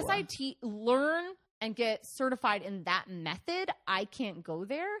 unless I learn and get certified in that method, I can't go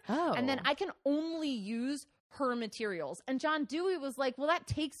there. Oh. And then I can only use her materials. And John Dewey was like, well, that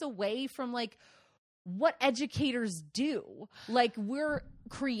takes away from like what educators do. Like, we're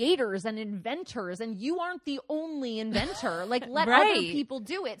creators and inventors, and you aren't the only inventor. Like, let right. other people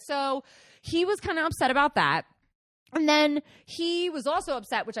do it. So he was kind of upset about that. And then he was also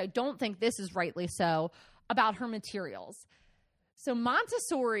upset, which I don't think this is rightly so, about her materials. So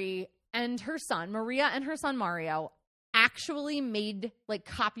Montessori and her son, Maria and her son Mario, actually made, like,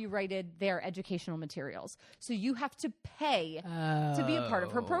 copyrighted their educational materials. So you have to pay to be a part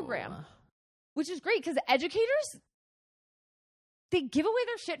of her program. Which is great because educators, they give away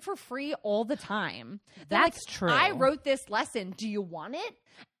their shit for free all the time. That's like, true. I wrote this lesson. Do you want it?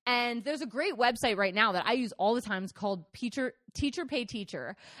 And there's a great website right now that I use all the time. It's called Teacher Pay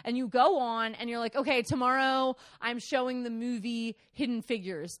Teacher. And you go on and you're like, okay, tomorrow I'm showing the movie Hidden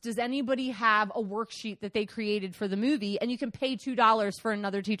Figures. Does anybody have a worksheet that they created for the movie? And you can pay $2 for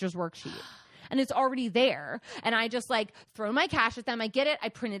another teacher's worksheet. And it's already there. And I just like throw my cash at them. I get it. I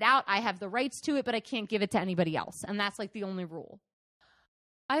print it out. I have the rights to it, but I can't give it to anybody else. And that's like the only rule.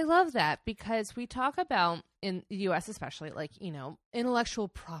 I love that because we talk about, in the U.S. especially, like, you know, intellectual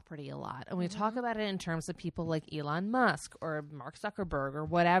property a lot. And we talk about it in terms of people like Elon Musk or Mark Zuckerberg or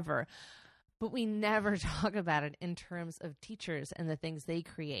whatever. But we never talk about it in terms of teachers and the things they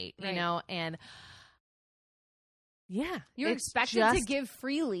create, you know? And yeah. You're expected to give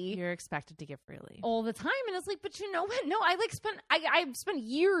freely. You're expected to give freely. All the time. And it's like, but you know what? No, I spent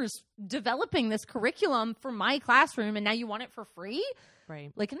years developing this curriculum for my classroom, and now you want it for free?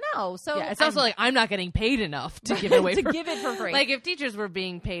 Right. Like, no. So yeah, it's also like I'm not getting paid enough to give it away to give it for free. Like, if teachers were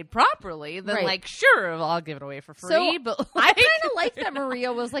being paid properly, then right. like, sure, I'll give it away for free. So but I kind of like that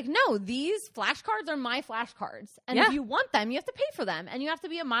Maria was like, no, these flashcards are my flashcards. And if you want them, you have to pay for them. And you have to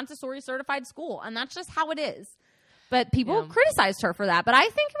be a Montessori certified school. And that's just how it is. But people criticized her for that. But I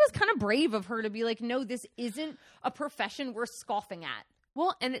think it was kind of brave of her to be like, no, this isn't a profession we're scoffing at.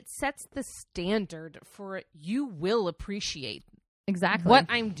 Well, and it sets the standard for you will appreciate exactly what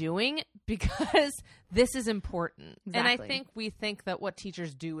I'm doing because this is important. Exactly. And I think we think that what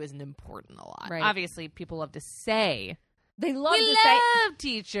teachers do isn't important a lot. Right. Obviously, people love to say, they love we love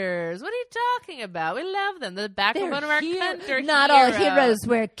teachers. What are you talking about? We love them. The backbone of our country. Not all heroes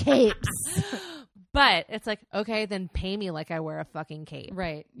wear capes. But it's like, okay, then pay me like I wear a fucking cape.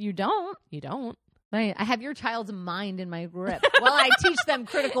 Right. You don't. You don't. Right. I have your child's mind in my grip while I teach them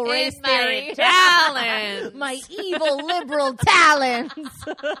critical race In theory. my talents. My evil liberal talents.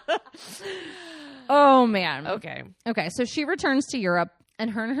 Oh, man. Okay. Okay, so she returns to Europe,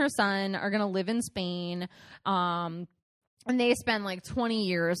 and her son are going to live in Spain. And they spend like 20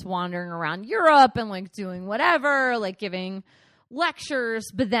 years wandering around Europe and like doing whatever, like giving lectures.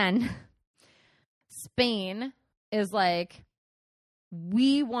 But then Spain is like,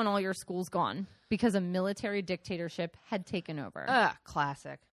 we want all your schools gone because a military dictatorship had taken over.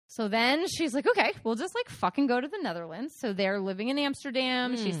 Classic. So then she's like, okay, we'll just like fucking go to the Netherlands. So they're living in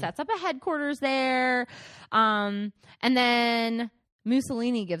Amsterdam. She sets up a headquarters there. And then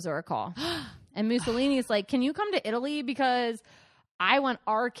Mussolini gives her a call. And Mussolini's like, can you come to Italy? Because I want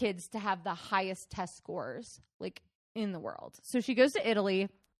our kids to have the highest test scores like in the world. So she goes to Italy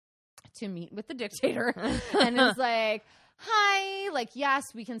to meet with the dictator and is like, hi, like, yes,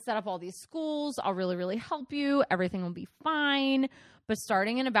 we can set up all these schools. I'll really, really help you. Everything will be fine. But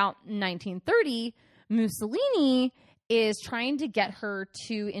starting in about 1930, Mussolini is trying to get her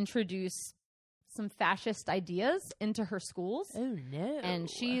to introduce some fascist ideas into her schools. Oh, no. And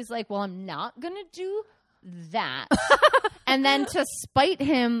she's like, well, I'm not going to do that. And then to spite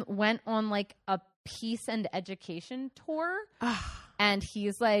him, went on like a peace and education tour. And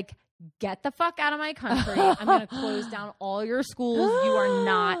he's like, get the fuck out of my country. I'm going to close down all your schools. You are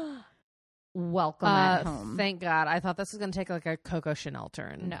not welcome at home. Thank God. I thought this was going to take like a Coco Chanel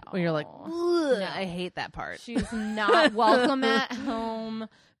turn. No. When you're like, No. I hate that part. She's not welcome at home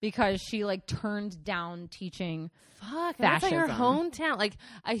because she like turned down teaching Fuck. That's like her fascism. hometown. Like,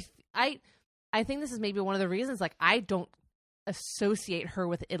 I think this is maybe one of the reasons, like, I don't associate her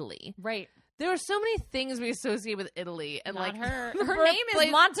with Italy. Right. There are so many things we associate with Italy, and Not like her. the Her name is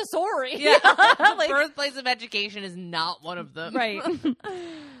birthplace- Montessori. Yeah, the Like- birthplace of education is not one of them. Right.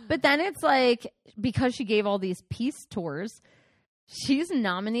 But then it's like, because she gave all these peace tours, she's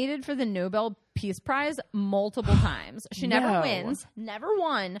nominated for the Nobel Peace Prize multiple times. She never No. wins, never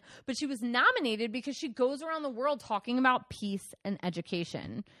won, but she was nominated because she goes around the world talking about peace and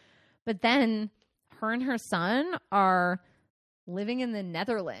education. But then her and her son are living in the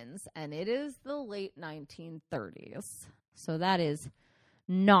Netherlands, and it is the late 1930s. So that is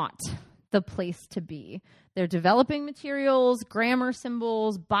not the place to be. They're developing materials, grammar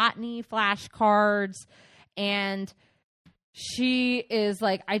symbols, botany flashcards, and she is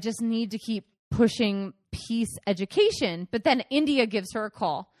like, I just need to keep pushing peace education. But then India gives her a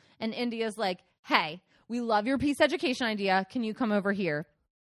call, and India's like, hey, we love your peace education idea. Can you come over here?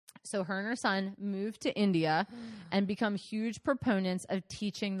 So her and her son move to India and become huge proponents of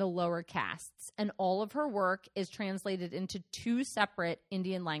teaching the lower castes. And all of her work is translated into two separate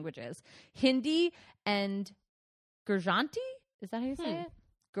Indian languages, Hindi and Gurjanti. Is that how you say it?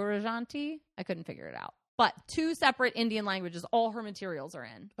 Gurjanti? I couldn't figure it out. But two separate Indian languages, all her materials are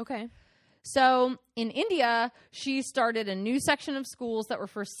in. Okay. So in India, she started a new section of schools that were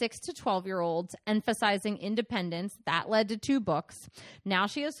for 6 to 12-year-olds, emphasizing independence. That led to 2 books. Now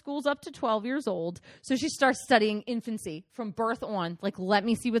she has schools up to 12 years old. So she starts studying infancy from birth on. Like, let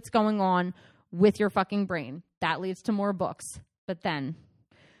me see what's going on with your fucking brain. That leads to more books. But then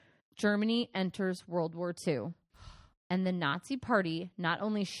Germany enters World War II. And the Nazi Party not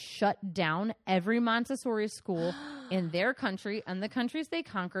only shut down every Montessori school in their country and the countries they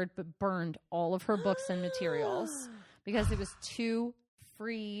conquered, but burned all of her books and materials because it was too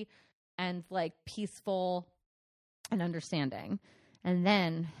free and like peaceful and understanding. And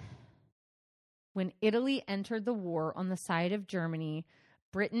then when Italy entered the war on the side of Germany,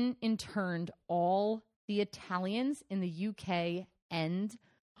 Britain interned all the Italians in the UK and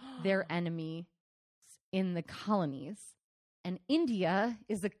their enemy in the colonies, and India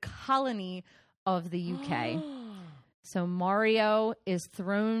is a colony of the UK. So Mario is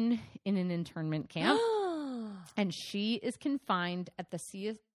thrown in an internment camp, and she is confined at the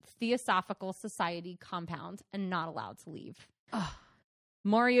Theosophical Society compound and not allowed to leave.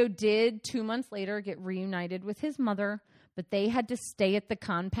 Mario did 2 months later get reunited with his mother, but they had to stay at the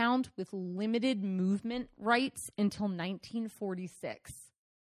compound with limited movement rights until 1946.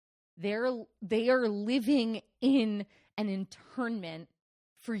 They are living in an internment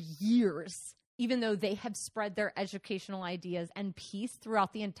for years, even though they have spread their educational ideas and peace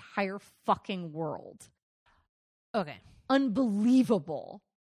throughout the entire fucking world. Okay. Unbelievable.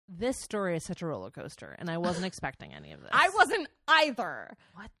 This story is such a roller coaster, and I wasn't expecting any of this. I wasn't either.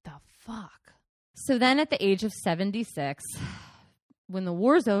 What the fuck? So then at the age of 76, when the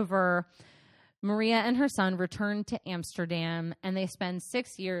war's over, Maria and her son returned to Amsterdam, and they spend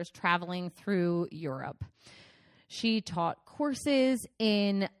 6 years traveling through Europe. She taught courses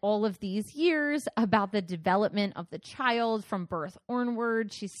in all of these years about the development of the child from birth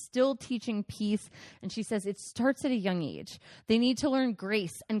onward. She's still teaching peace, and she says it starts at a young age. They need to learn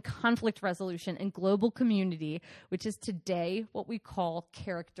grace and conflict resolution and global community, which is today what we call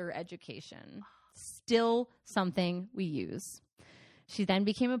character education. Still something we use. She then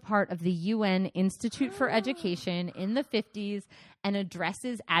became a part of the UN Institute for Education in the 50s and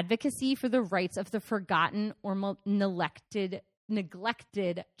addresses advocacy for the rights of the forgotten or neglected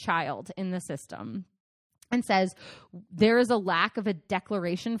child in the system, and says there is a lack of a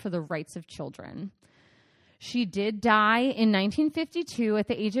declaration for the rights of children. She did die in 1952 at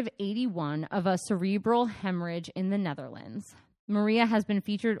the age of 81 of a cerebral hemorrhage in the Netherlands. Maria has been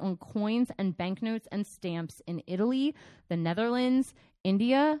featured on coins and banknotes and stamps in Italy, the Netherlands,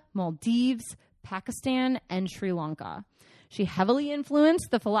 India, Maldives, Pakistan, and Sri Lanka. She heavily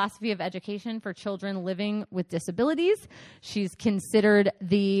influenced the philosophy of education for children living with disabilities. She's considered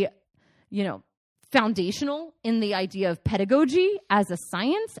the, foundational in the idea of pedagogy as a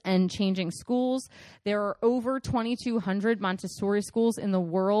science and changing schools. There are over 2,200 Montessori schools in the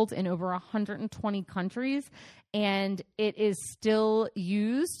world in over 120 countries, and it is still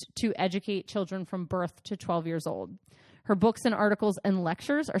used to educate children from birth to 12 years old. Her books and articles and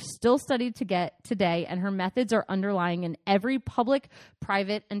lectures are still studied today, and her methods are underlying in every public,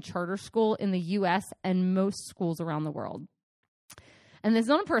 private, and charter school in the U.S. and most schools around the world. And this is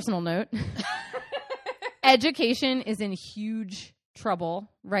on a personal note. Education is in huge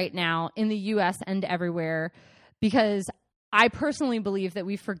trouble right now in the U.S. and everywhere because I personally believe that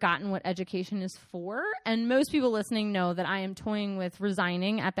we've forgotten what education is for. And most people listening know that I am toying with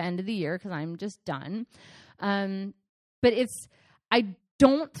resigning at the end of the year because I'm just done. But I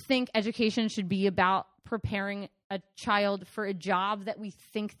don't think education should be about preparing a child for a job that we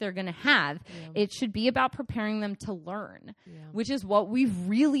think they're going to have. Yeah. It should be about preparing them to learn, which is what we've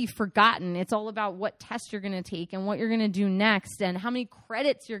really forgotten. It's all about what test you're going to take and what you're going to do next and how many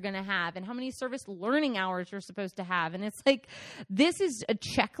credits you're going to have and how many service learning hours you're supposed to have. And it's like, this is a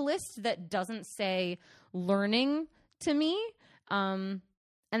checklist that doesn't say learning to me. And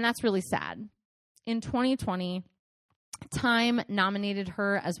that's really sad. In 2020, Time nominated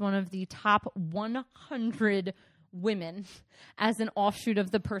her as one of the top 100 women as an offshoot of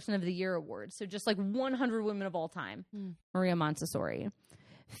the Person of the Year award. So just like 100 women of all time. Maria Montessori.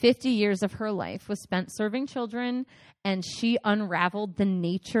 50 years of her life was spent serving children, and she unraveled the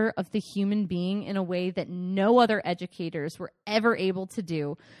nature of the human being in a way that no other educators were ever able to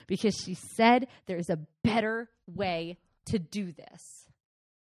do, because she said there's a better way to do this.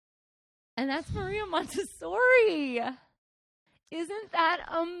 And that's Maria Montessori. Isn't that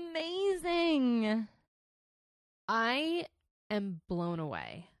amazing? I am blown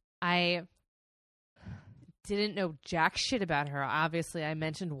away. I didn't know jack shit about her. Obviously, I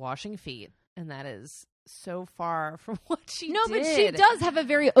mentioned washing feet, and that is so far from what she did. No, but she does have a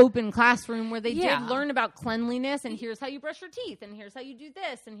very open classroom where they did learn about cleanliness, and here's how you brush your teeth, and here's how you do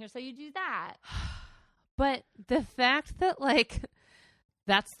this, and here's how you do that. But the fact that,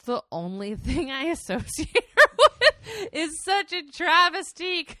 that's the only thing I associate her with is such a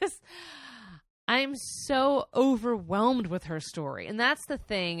travesty, because I'm so overwhelmed with her story. And that's the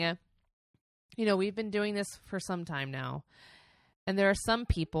thing. We've been doing this for some time now, and there are some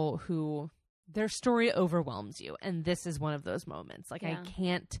people who their story overwhelms you, and this is one of those moments. I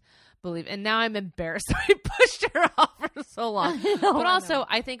can't believe, and now I'm embarrassed that I pushed her off for so long. But also,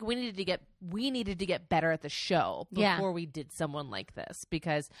 I think we needed to get better at the show before we did someone like this,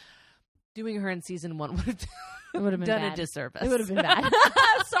 because doing her in season 1 would have done a disservice. It would have been bad.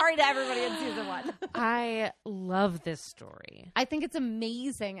 Sorry to everybody in season 1. I love this story. I think it's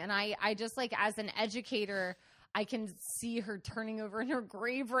amazing, and I just as an educator, I can see her turning over in her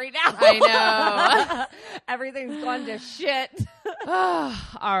grave right now. I know. Everything's gone to shit.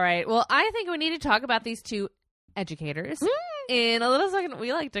 All right. Well, I think we need to talk about these two educators in a little segment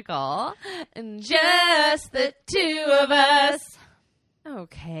we like to call Just the Two of Us.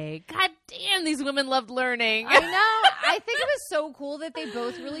 Okay. God damn, these women loved learning. I know. I think it was so cool that they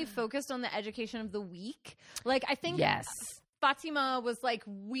both really focused on the education of the weak. I think... Yes. Fatima was like,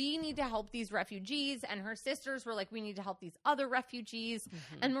 we need to help these refugees. And her sisters were like, we need to help these other refugees.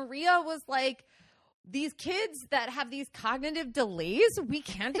 Mm-hmm. And Maria was like, these kids that have these cognitive delays, we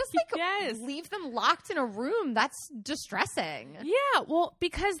can't just leave them locked in a room. That's distressing. Yeah, well,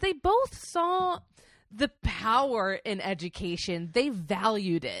 because they both saw the power in education. They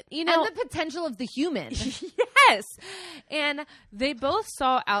valued it, and the potential of the human. Yes. And they both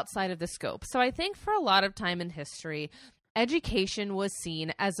saw outside of the scope. So I think for a lot of time in history, education was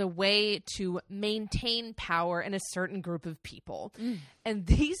seen as a way to maintain power in a certain group of people. And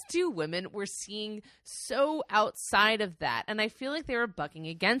these two women were seeing so outside of that. And I feel like they were bucking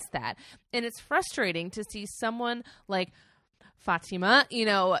against that. And it's frustrating to see someone like Fatima, you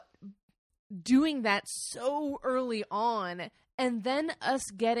know, doing that so early on, and then us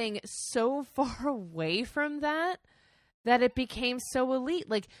getting so far away from that it became so elite.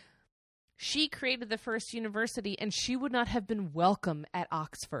 Like, she created the first university, and she would not have been welcome at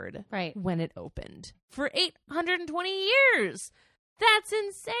Oxford when it opened for 820 years. That's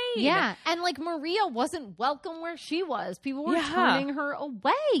insane. Yeah. And like Maria wasn't welcome where she was. People were turning her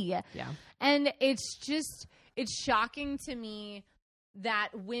away. Yeah. And it's shocking to me that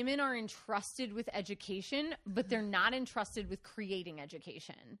women are entrusted with education, but they're not entrusted with creating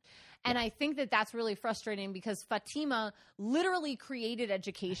education. And I think that that's really frustrating because Fatima literally created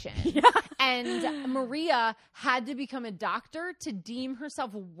education. And Maria had to become a doctor to deem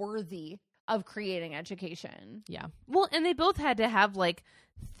herself worthy of creating education. Yeah. Well, and they both had to have like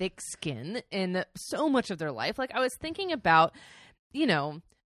thick skin in so much of their life. Like, I was thinking about, you know,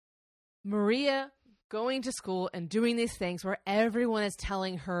 Maria going to school and doing these things where everyone is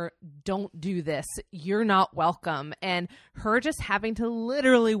telling her, don't do this, you're not welcome. And her just having to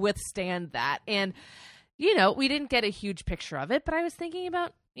literally withstand that. And, you know, we didn't get a huge picture of it, but I was thinking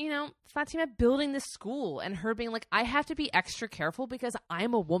about, you know, Fatima building this school and her being like, I have to be extra careful because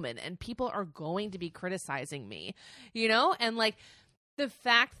I'm a woman and people are going to be criticizing me, you know? And like the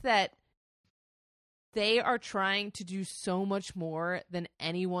fact that they are trying to do so much more than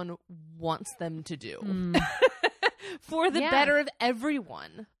anyone wants them to do for the better of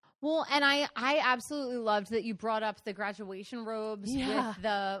everyone. Well, and I absolutely loved that you brought up the graduation robes with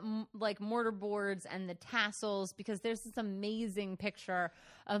the like mortarboards and the tassels, because there's this amazing picture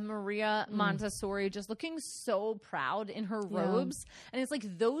of Maria Montessori just looking so proud in her robes. And it's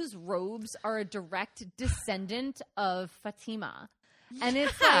like those robes are a direct descendant of Fatima. And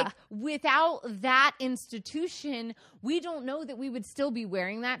it's like, without that institution, we don't know that we would still be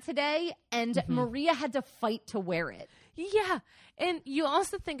wearing that today. And Maria had to fight to wear it. Yeah. And you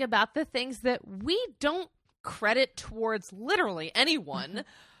also think about the things that we don't credit towards literally anyone.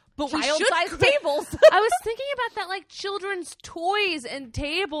 But we should child-sized tables. I was thinking about that, like children's toys and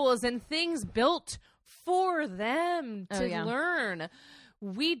tables and things built for them to learn.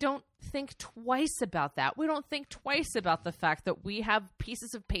 We don't think twice about that. We don't think twice about the fact that we have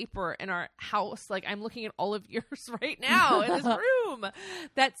pieces of paper in our house. Like, I'm looking at all of yours right now in this room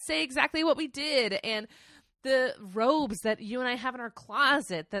that say exactly what we did. And the robes that you and I have in our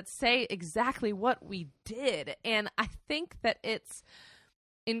closet that say exactly what we did. And I think that it's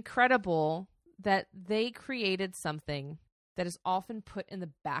incredible that they created something that is often put in the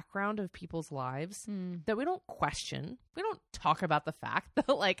background of people's lives that we don't question. We don't talk about the fact that,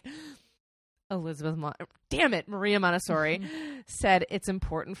 like, Maria Montessori said it's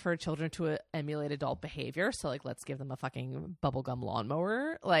important for children to emulate adult behavior. So, like, let's give them a fucking bubblegum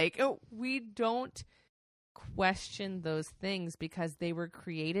lawnmower. Like, we don't question those things because they were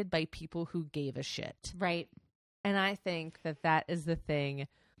created by people who gave a shit. Right. And I think that that is the thing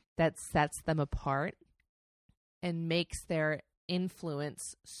that sets them apart and makes their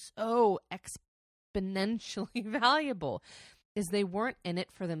influence so exponentially valuable, is they weren't in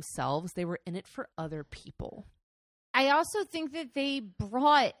it for themselves. They were in it for other people. I also think that they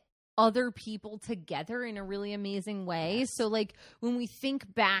brought other people together in a really amazing way. Yes. So like when we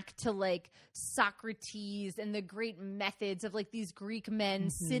think back to like Socrates and the great methods of like these Greek men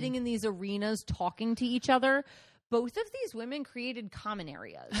sitting in these arenas talking to each other, both of these women created common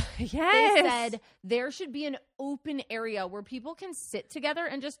areas. Yes. They said there should be an open area where people can sit together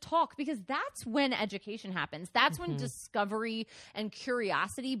and just talk, because that's when education happens. That's when discovery and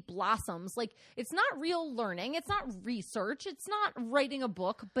curiosity blossoms. Like, it's not real learning. It's not research. It's not writing a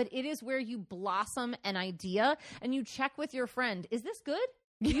book, but it is where you blossom an idea and you check with your friend. Is this good?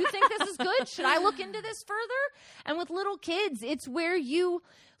 Do you think this is good? Should I look into this further? And with little kids, it's where you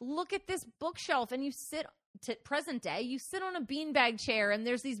look at this bookshelf and you sit to present day, you sit on a beanbag chair and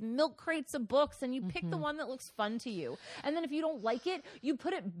there's these milk crates of books and you pick the one that looks fun to you. And then if you don't like it, you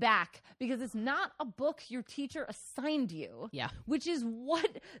put it back because it's not a book your teacher assigned you. Yeah. Which is what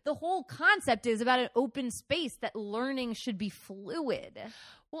the whole concept is about, an open space, that learning should be fluid.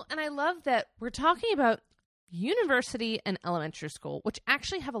 Well, and I love that we're talking about university and elementary school, which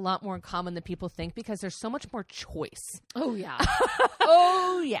actually have a lot more in common than people think because there's so much more choice. Oh, yeah.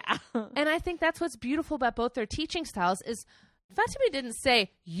 Oh, yeah. And I think that's what's beautiful about both their teaching styles is Fatima didn't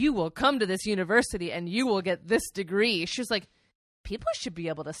say, you will come to this university and you will get this degree. She was like, people should be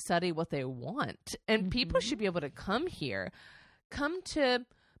able to study what they want, and people should be able to come here, come to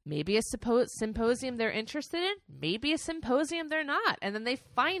maybe a symposium they're interested in, maybe a symposium they're not, and then they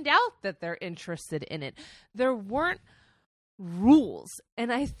find out that they're interested in it. There weren't rules,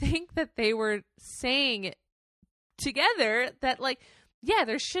 and I think that they were saying together that, like, yeah,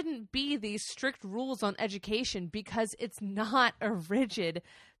 there shouldn't be these strict rules on education because it's not a rigid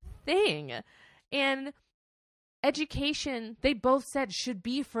thing. And education, they both said, should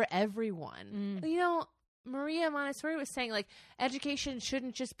be for everyone. You know, Maria Montessori was saying, like, education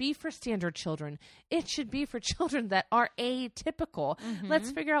shouldn't just be for standard children. It should be for children that are atypical.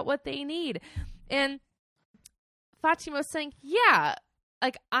 Let's figure out what they need. And Fatima was saying, yeah,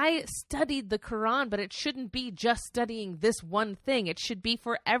 like, I studied the Quran, but it shouldn't be just studying this one thing. It should be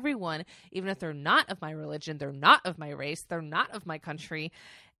for everyone, even if they're not of my religion, they're not of my race, they're not of my country.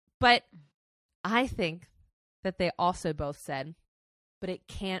 But I think that they also both said, but it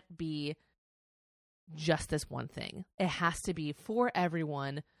can't be just this one thing. It has to be for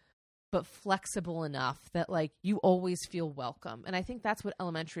everyone, but flexible enough that, like, you always feel welcome. And I think that's what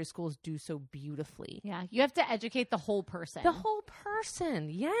elementary schools do so beautifully. Yeah, you have to educate the whole person. The whole person,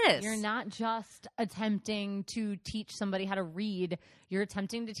 yes. You're not just attempting to teach somebody how to read. You're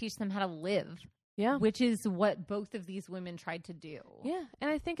attempting to teach them how to live. Yeah. Which is what both of these women tried to do. Yeah. And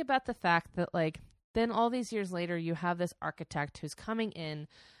I think about the fact that, like, then all these years later, you have this architect who's coming in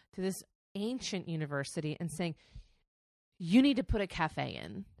to this ancient university and saying, you need to put a cafe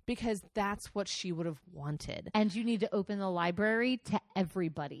in, because that's what she would have wanted. And you need to open the library to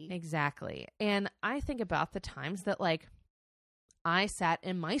everybody. Exactly. And I think about the times that, like, I sat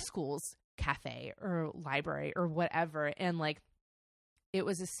in my school's cafe or library or whatever, and, like, it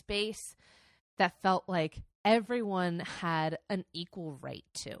was a space that felt like everyone had an equal right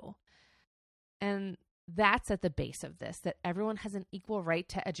to. And that's at the base of this, that everyone has an equal right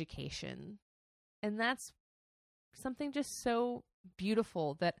to education. And that's something just so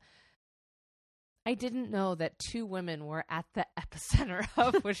beautiful that I didn't know that two women were at the epicenter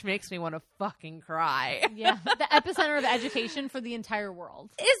of, which makes me want to fucking cry. Yeah, the epicenter of education for the entire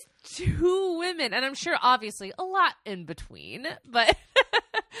world is two women. And I'm sure, obviously, a lot in between, but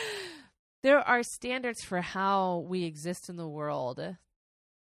there are standards for how we exist in the world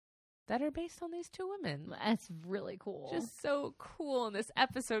that are based on these two women. That's really cool. Just so cool. And this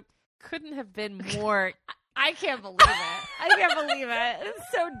episode couldn't have been more... I can't believe it. I can't believe it.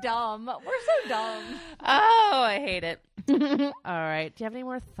 It's so dumb. We're so dumb. Oh, I hate it. All right. Do you have any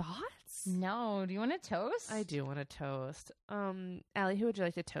more thoughts? No. Do you want to toast? I do want to toast. Allie, who would you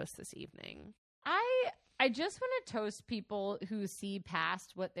like to toast this evening? I just want to toast people who see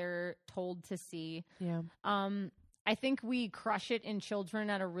past what they're told to see. Yeah. I think we crush it in children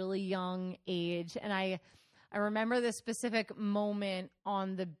at a really young age. And I remember this specific moment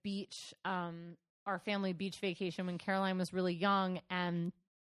on the beach, our family beach vacation, when Caroline was really young, and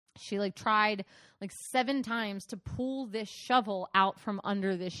she, like, tried like 7 times to pull this shovel out from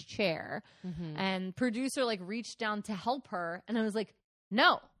under this chair. And producer, like, reached down to help her, and I was like,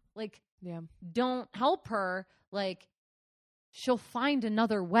 no, like, don't help her, like, she'll find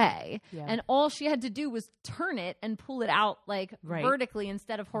another way. And all she had to do was turn it and pull it out, like, vertically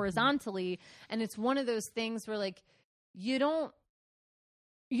instead of horizontally. And it's one of those things where, like, you don't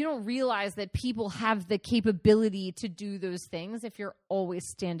realize that people have the capability to do those things if you're always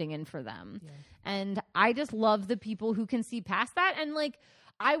standing in for them. And I just love the people who can see past that. And, like,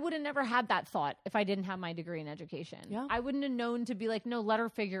 I would have never had that thought if I didn't have my degree in education. I wouldn't have known to be like, no, let her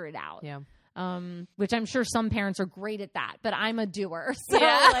figure it out. Which I'm sure some parents are great at that, but I'm a doer. So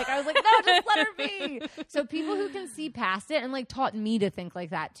like, I was like, no, just let her be. So people who can see past it, and, like, taught me to think like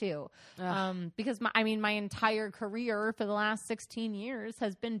that too. Because my entire career for the last 16 years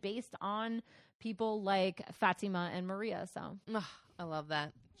has been based on people like Fatima and Maria. So I love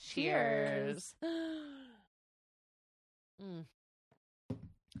that. Cheers.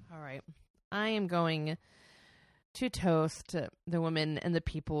 All right. I am going to toast the women and the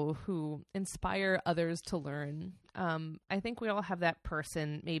people who inspire others to learn. I think we all have that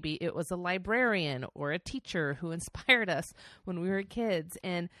person. Maybe it was a librarian or a teacher who inspired us when we were kids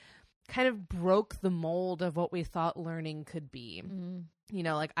and kind of broke the mold of what we thought learning could be. You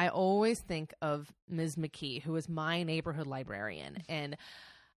know, like, I always think of Ms. McKee, who was my neighborhood librarian, and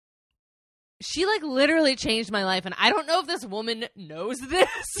she, like, literally changed my life. And I don't know if this woman knows this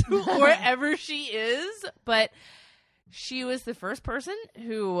wherever she is, but she was the first person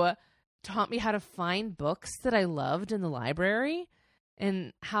who taught me how to find books that I loved in the library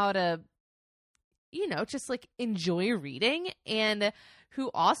and how to, you know, just, like, enjoy reading, and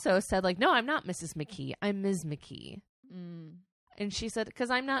who also said, like, no, I'm not Mrs. McKee. I'm Ms. McKee. And she said,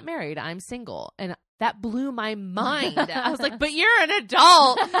 because I'm not married, I'm single. And that blew my mind. I was like, but you're an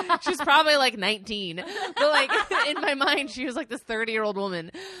adult. She's probably like 19. But like in my mind, she was like this 30-year-old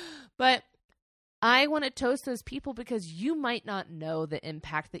woman. But I want to toast those people because you might not know the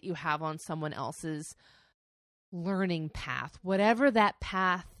impact that you have on someone else's learning path, whatever that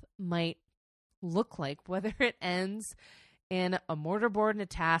path might look like, whether it ends in a mortarboard and a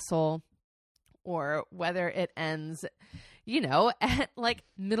tassel or whether it ends, you know, at like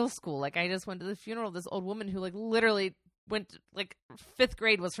middle school. Like I just went to the funeral of this old woman who like literally went to, like 5th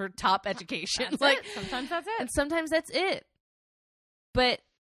grade was her top education. That's like it. Sometimes that's it. And sometimes that's it. But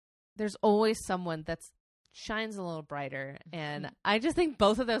there's always someone that shines a little brighter. And I just think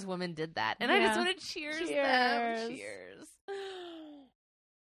both of those women did that. And I just want to cheers them. Cheers.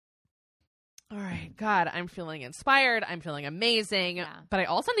 All right. God, I'm feeling inspired. I'm feeling amazing. Yeah. But I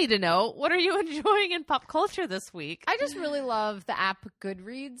also need to know, what are you enjoying in pop culture this week? I just really love the app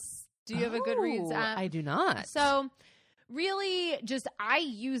Goodreads. Do you have a Goodreads app? I do not. So really just I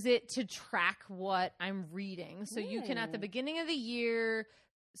use it to track what I'm reading. So you can at the beginning of the year.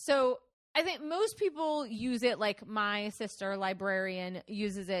 So I think most people use it, like my sister, librarian,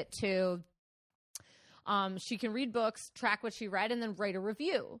 uses it to she can read books, track what she read, and then write a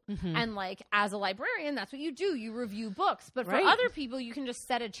review. Mm-hmm. And like as a librarian, that's what you do. You review books. But for Right. other people, you can just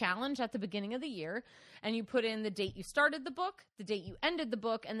set a challenge at the beginning of the year and you put in the date you started the book, the date you ended the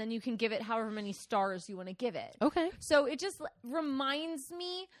book, and then you can give it however many stars you want to give it. Okay. So it just reminds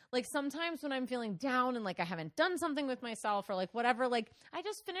me, like sometimes when I'm feeling down and like I haven't done something with myself or like whatever, like I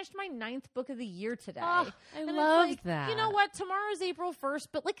just finished my 9th book of the year today. Oh, I And it's love like, that. You know what? Tomorrow's April 1st,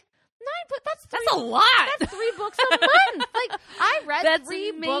 but like 9 books, That's a lot. That's 3 books a month. Like I read That's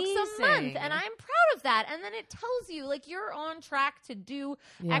 3 books a month amazing. and I'm proud of that. And then it tells you like you're on track to do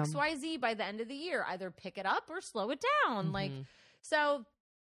Yeah. XYZ by the end of the year. Either pick it up or slow it down. Like, Mhm. so,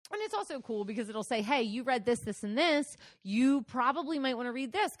 and it's also cool because it'll say, hey, you read this, this, and this. You probably might want to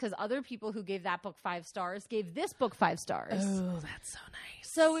read this because other people who gave that book 5 stars gave this book 5 stars. Oh, that's so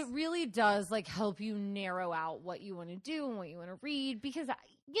nice. So it really does like help you narrow out what you want to do and what you want to read because,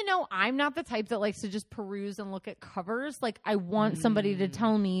 you know, I'm not the type that likes to just peruse and look at covers. Like I want somebody to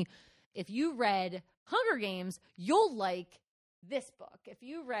tell me, if you read Hunger Games, you'll like this book. If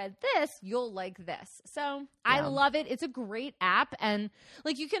you read this, you'll like this. So I love it. It's a great app. And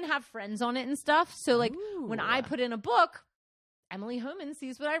like you can have friends on it and stuff. So like when I put in a book, Emily Homan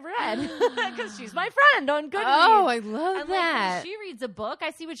sees what I read because she's my friend on Goodreads. Oh, I love and that. like, when she reads a book,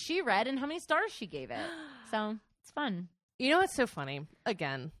 I see what she read and how many stars she gave it. So it's fun. You know what's so funny?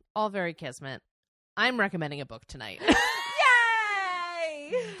 Again, all very kismet. I'm recommending a book tonight.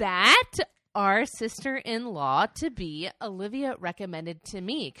 Yay! That our sister-in-law to be, Olivia, recommended to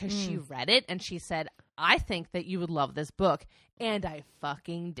me because she read it and she said, I think that you would love this book. And I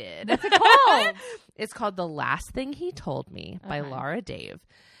fucking did. What's it called? It's called The Last Thing He Told Me by Okay. Laura Dave.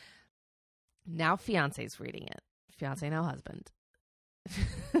 Now fiance's reading it. Fiance, now husband.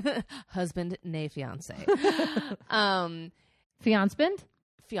 Husband, nay fiance. Fiancement?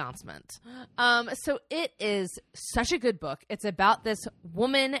 Fiancement. So it is such a good book. It's about this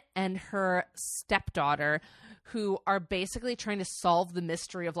woman and her stepdaughter who are basically trying to solve the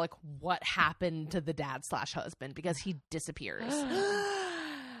mystery of like what happened to the dad/husband because he disappears.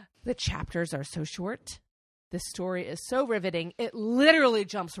 The chapters are so short. The story is so riveting. It literally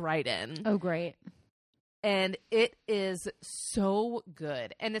jumps right in. Oh, great. And it is so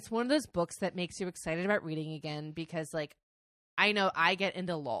good. And it's one of those books that makes you excited about reading again because, like, I know I get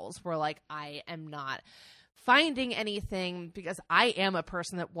into lulls where, like, I am not finding anything because I am a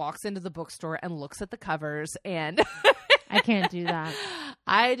person that walks into the bookstore and looks at the covers and I can't do that.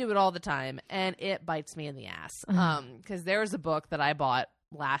 I do it all the time and it bites me in the ass. Because there's a book that I bought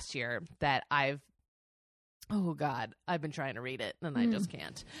last year that I've been trying to read it and I just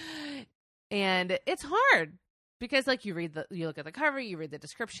can't. And it's hard because like you look at the cover, you read the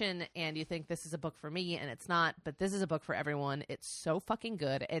description and you think this is a book for me and it's not, but this is a book for everyone. It's so fucking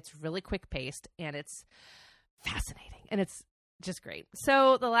good. It's really quick paced and it's fascinating and it's just great.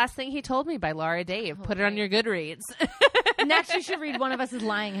 So The Last Thing He Told Me by Laura Dave. Put it on your Goodreads. Next, you should read One of Us is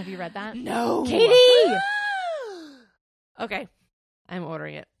Lying. Have you read that? No. Katie! Okay. I'm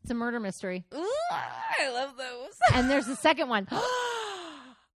ordering it. It's a murder mystery. Ooh, I love those. And there's a second one.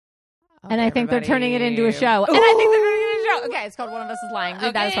 And Okay, I think they're turning it into a everybody. show. And I think they're turning it into a show. Okay, it's called One of Us is Lying.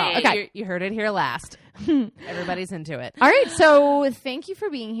 Read that as well. Okay. You heard it here last. Everybody's into it. All right. So thank you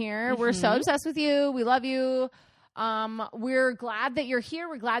for being here. We're so obsessed with you. We love you. We're glad that you're here.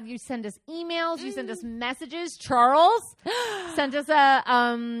 We're glad you send us emails. You send us messages. Charles sent us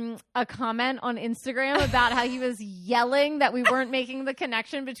a comment on Instagram about how he was yelling that we weren't making the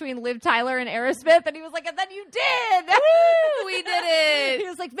connection between Liv Tyler and Aerosmith, and he was like, "And then you did. Woo, we did it." He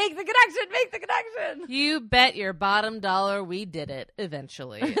was like, "Make the connection. Make the connection." You bet your bottom dollar we did it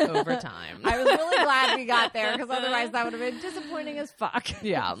eventually over time. I was really glad we got there because otherwise that would have been disappointing as fuck.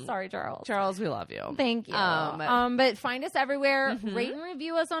 Yeah. Sorry, Charles. Charles, we love you. Thank you. But find us everywhere. Rate and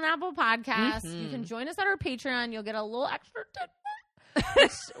review us on Apple Podcasts. You can join us at our Patreon. You'll get a little extra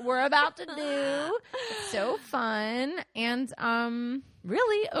which we're about to do. It's so fun. And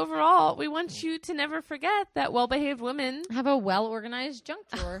really, overall, we want you to never forget that well-behaved women have a well-organized junk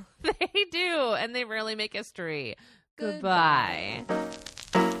drawer. They do, and they rarely make history. Goodbye.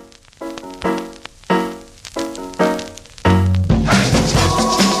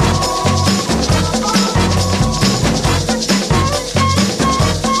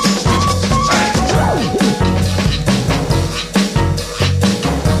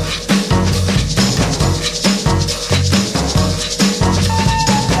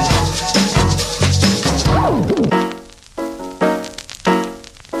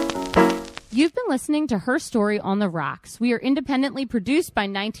 You've been listening to Her Story on the Rocks. We are independently produced by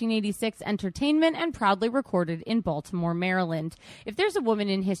 1986 Entertainment and proudly recorded in Baltimore, Maryland. If there's a woman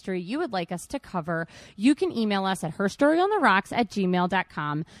in history you would like us to cover, you can email us at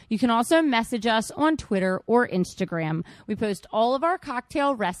herstoryontheRocks@gmail.com. You can also message us on Twitter or Instagram. We post all of our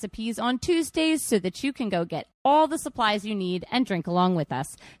cocktail recipes on Tuesdays so that you can go get all the supplies you need and drink along with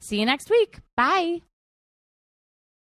us. See you next week. Bye.